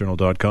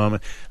 bostonsportsjournal.com.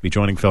 Be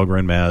joining Felger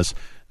and Maz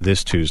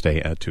this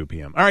Tuesday at 2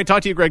 p.m. All right.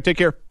 Talk to you, Greg. Take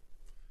care.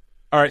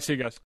 All right. See you guys.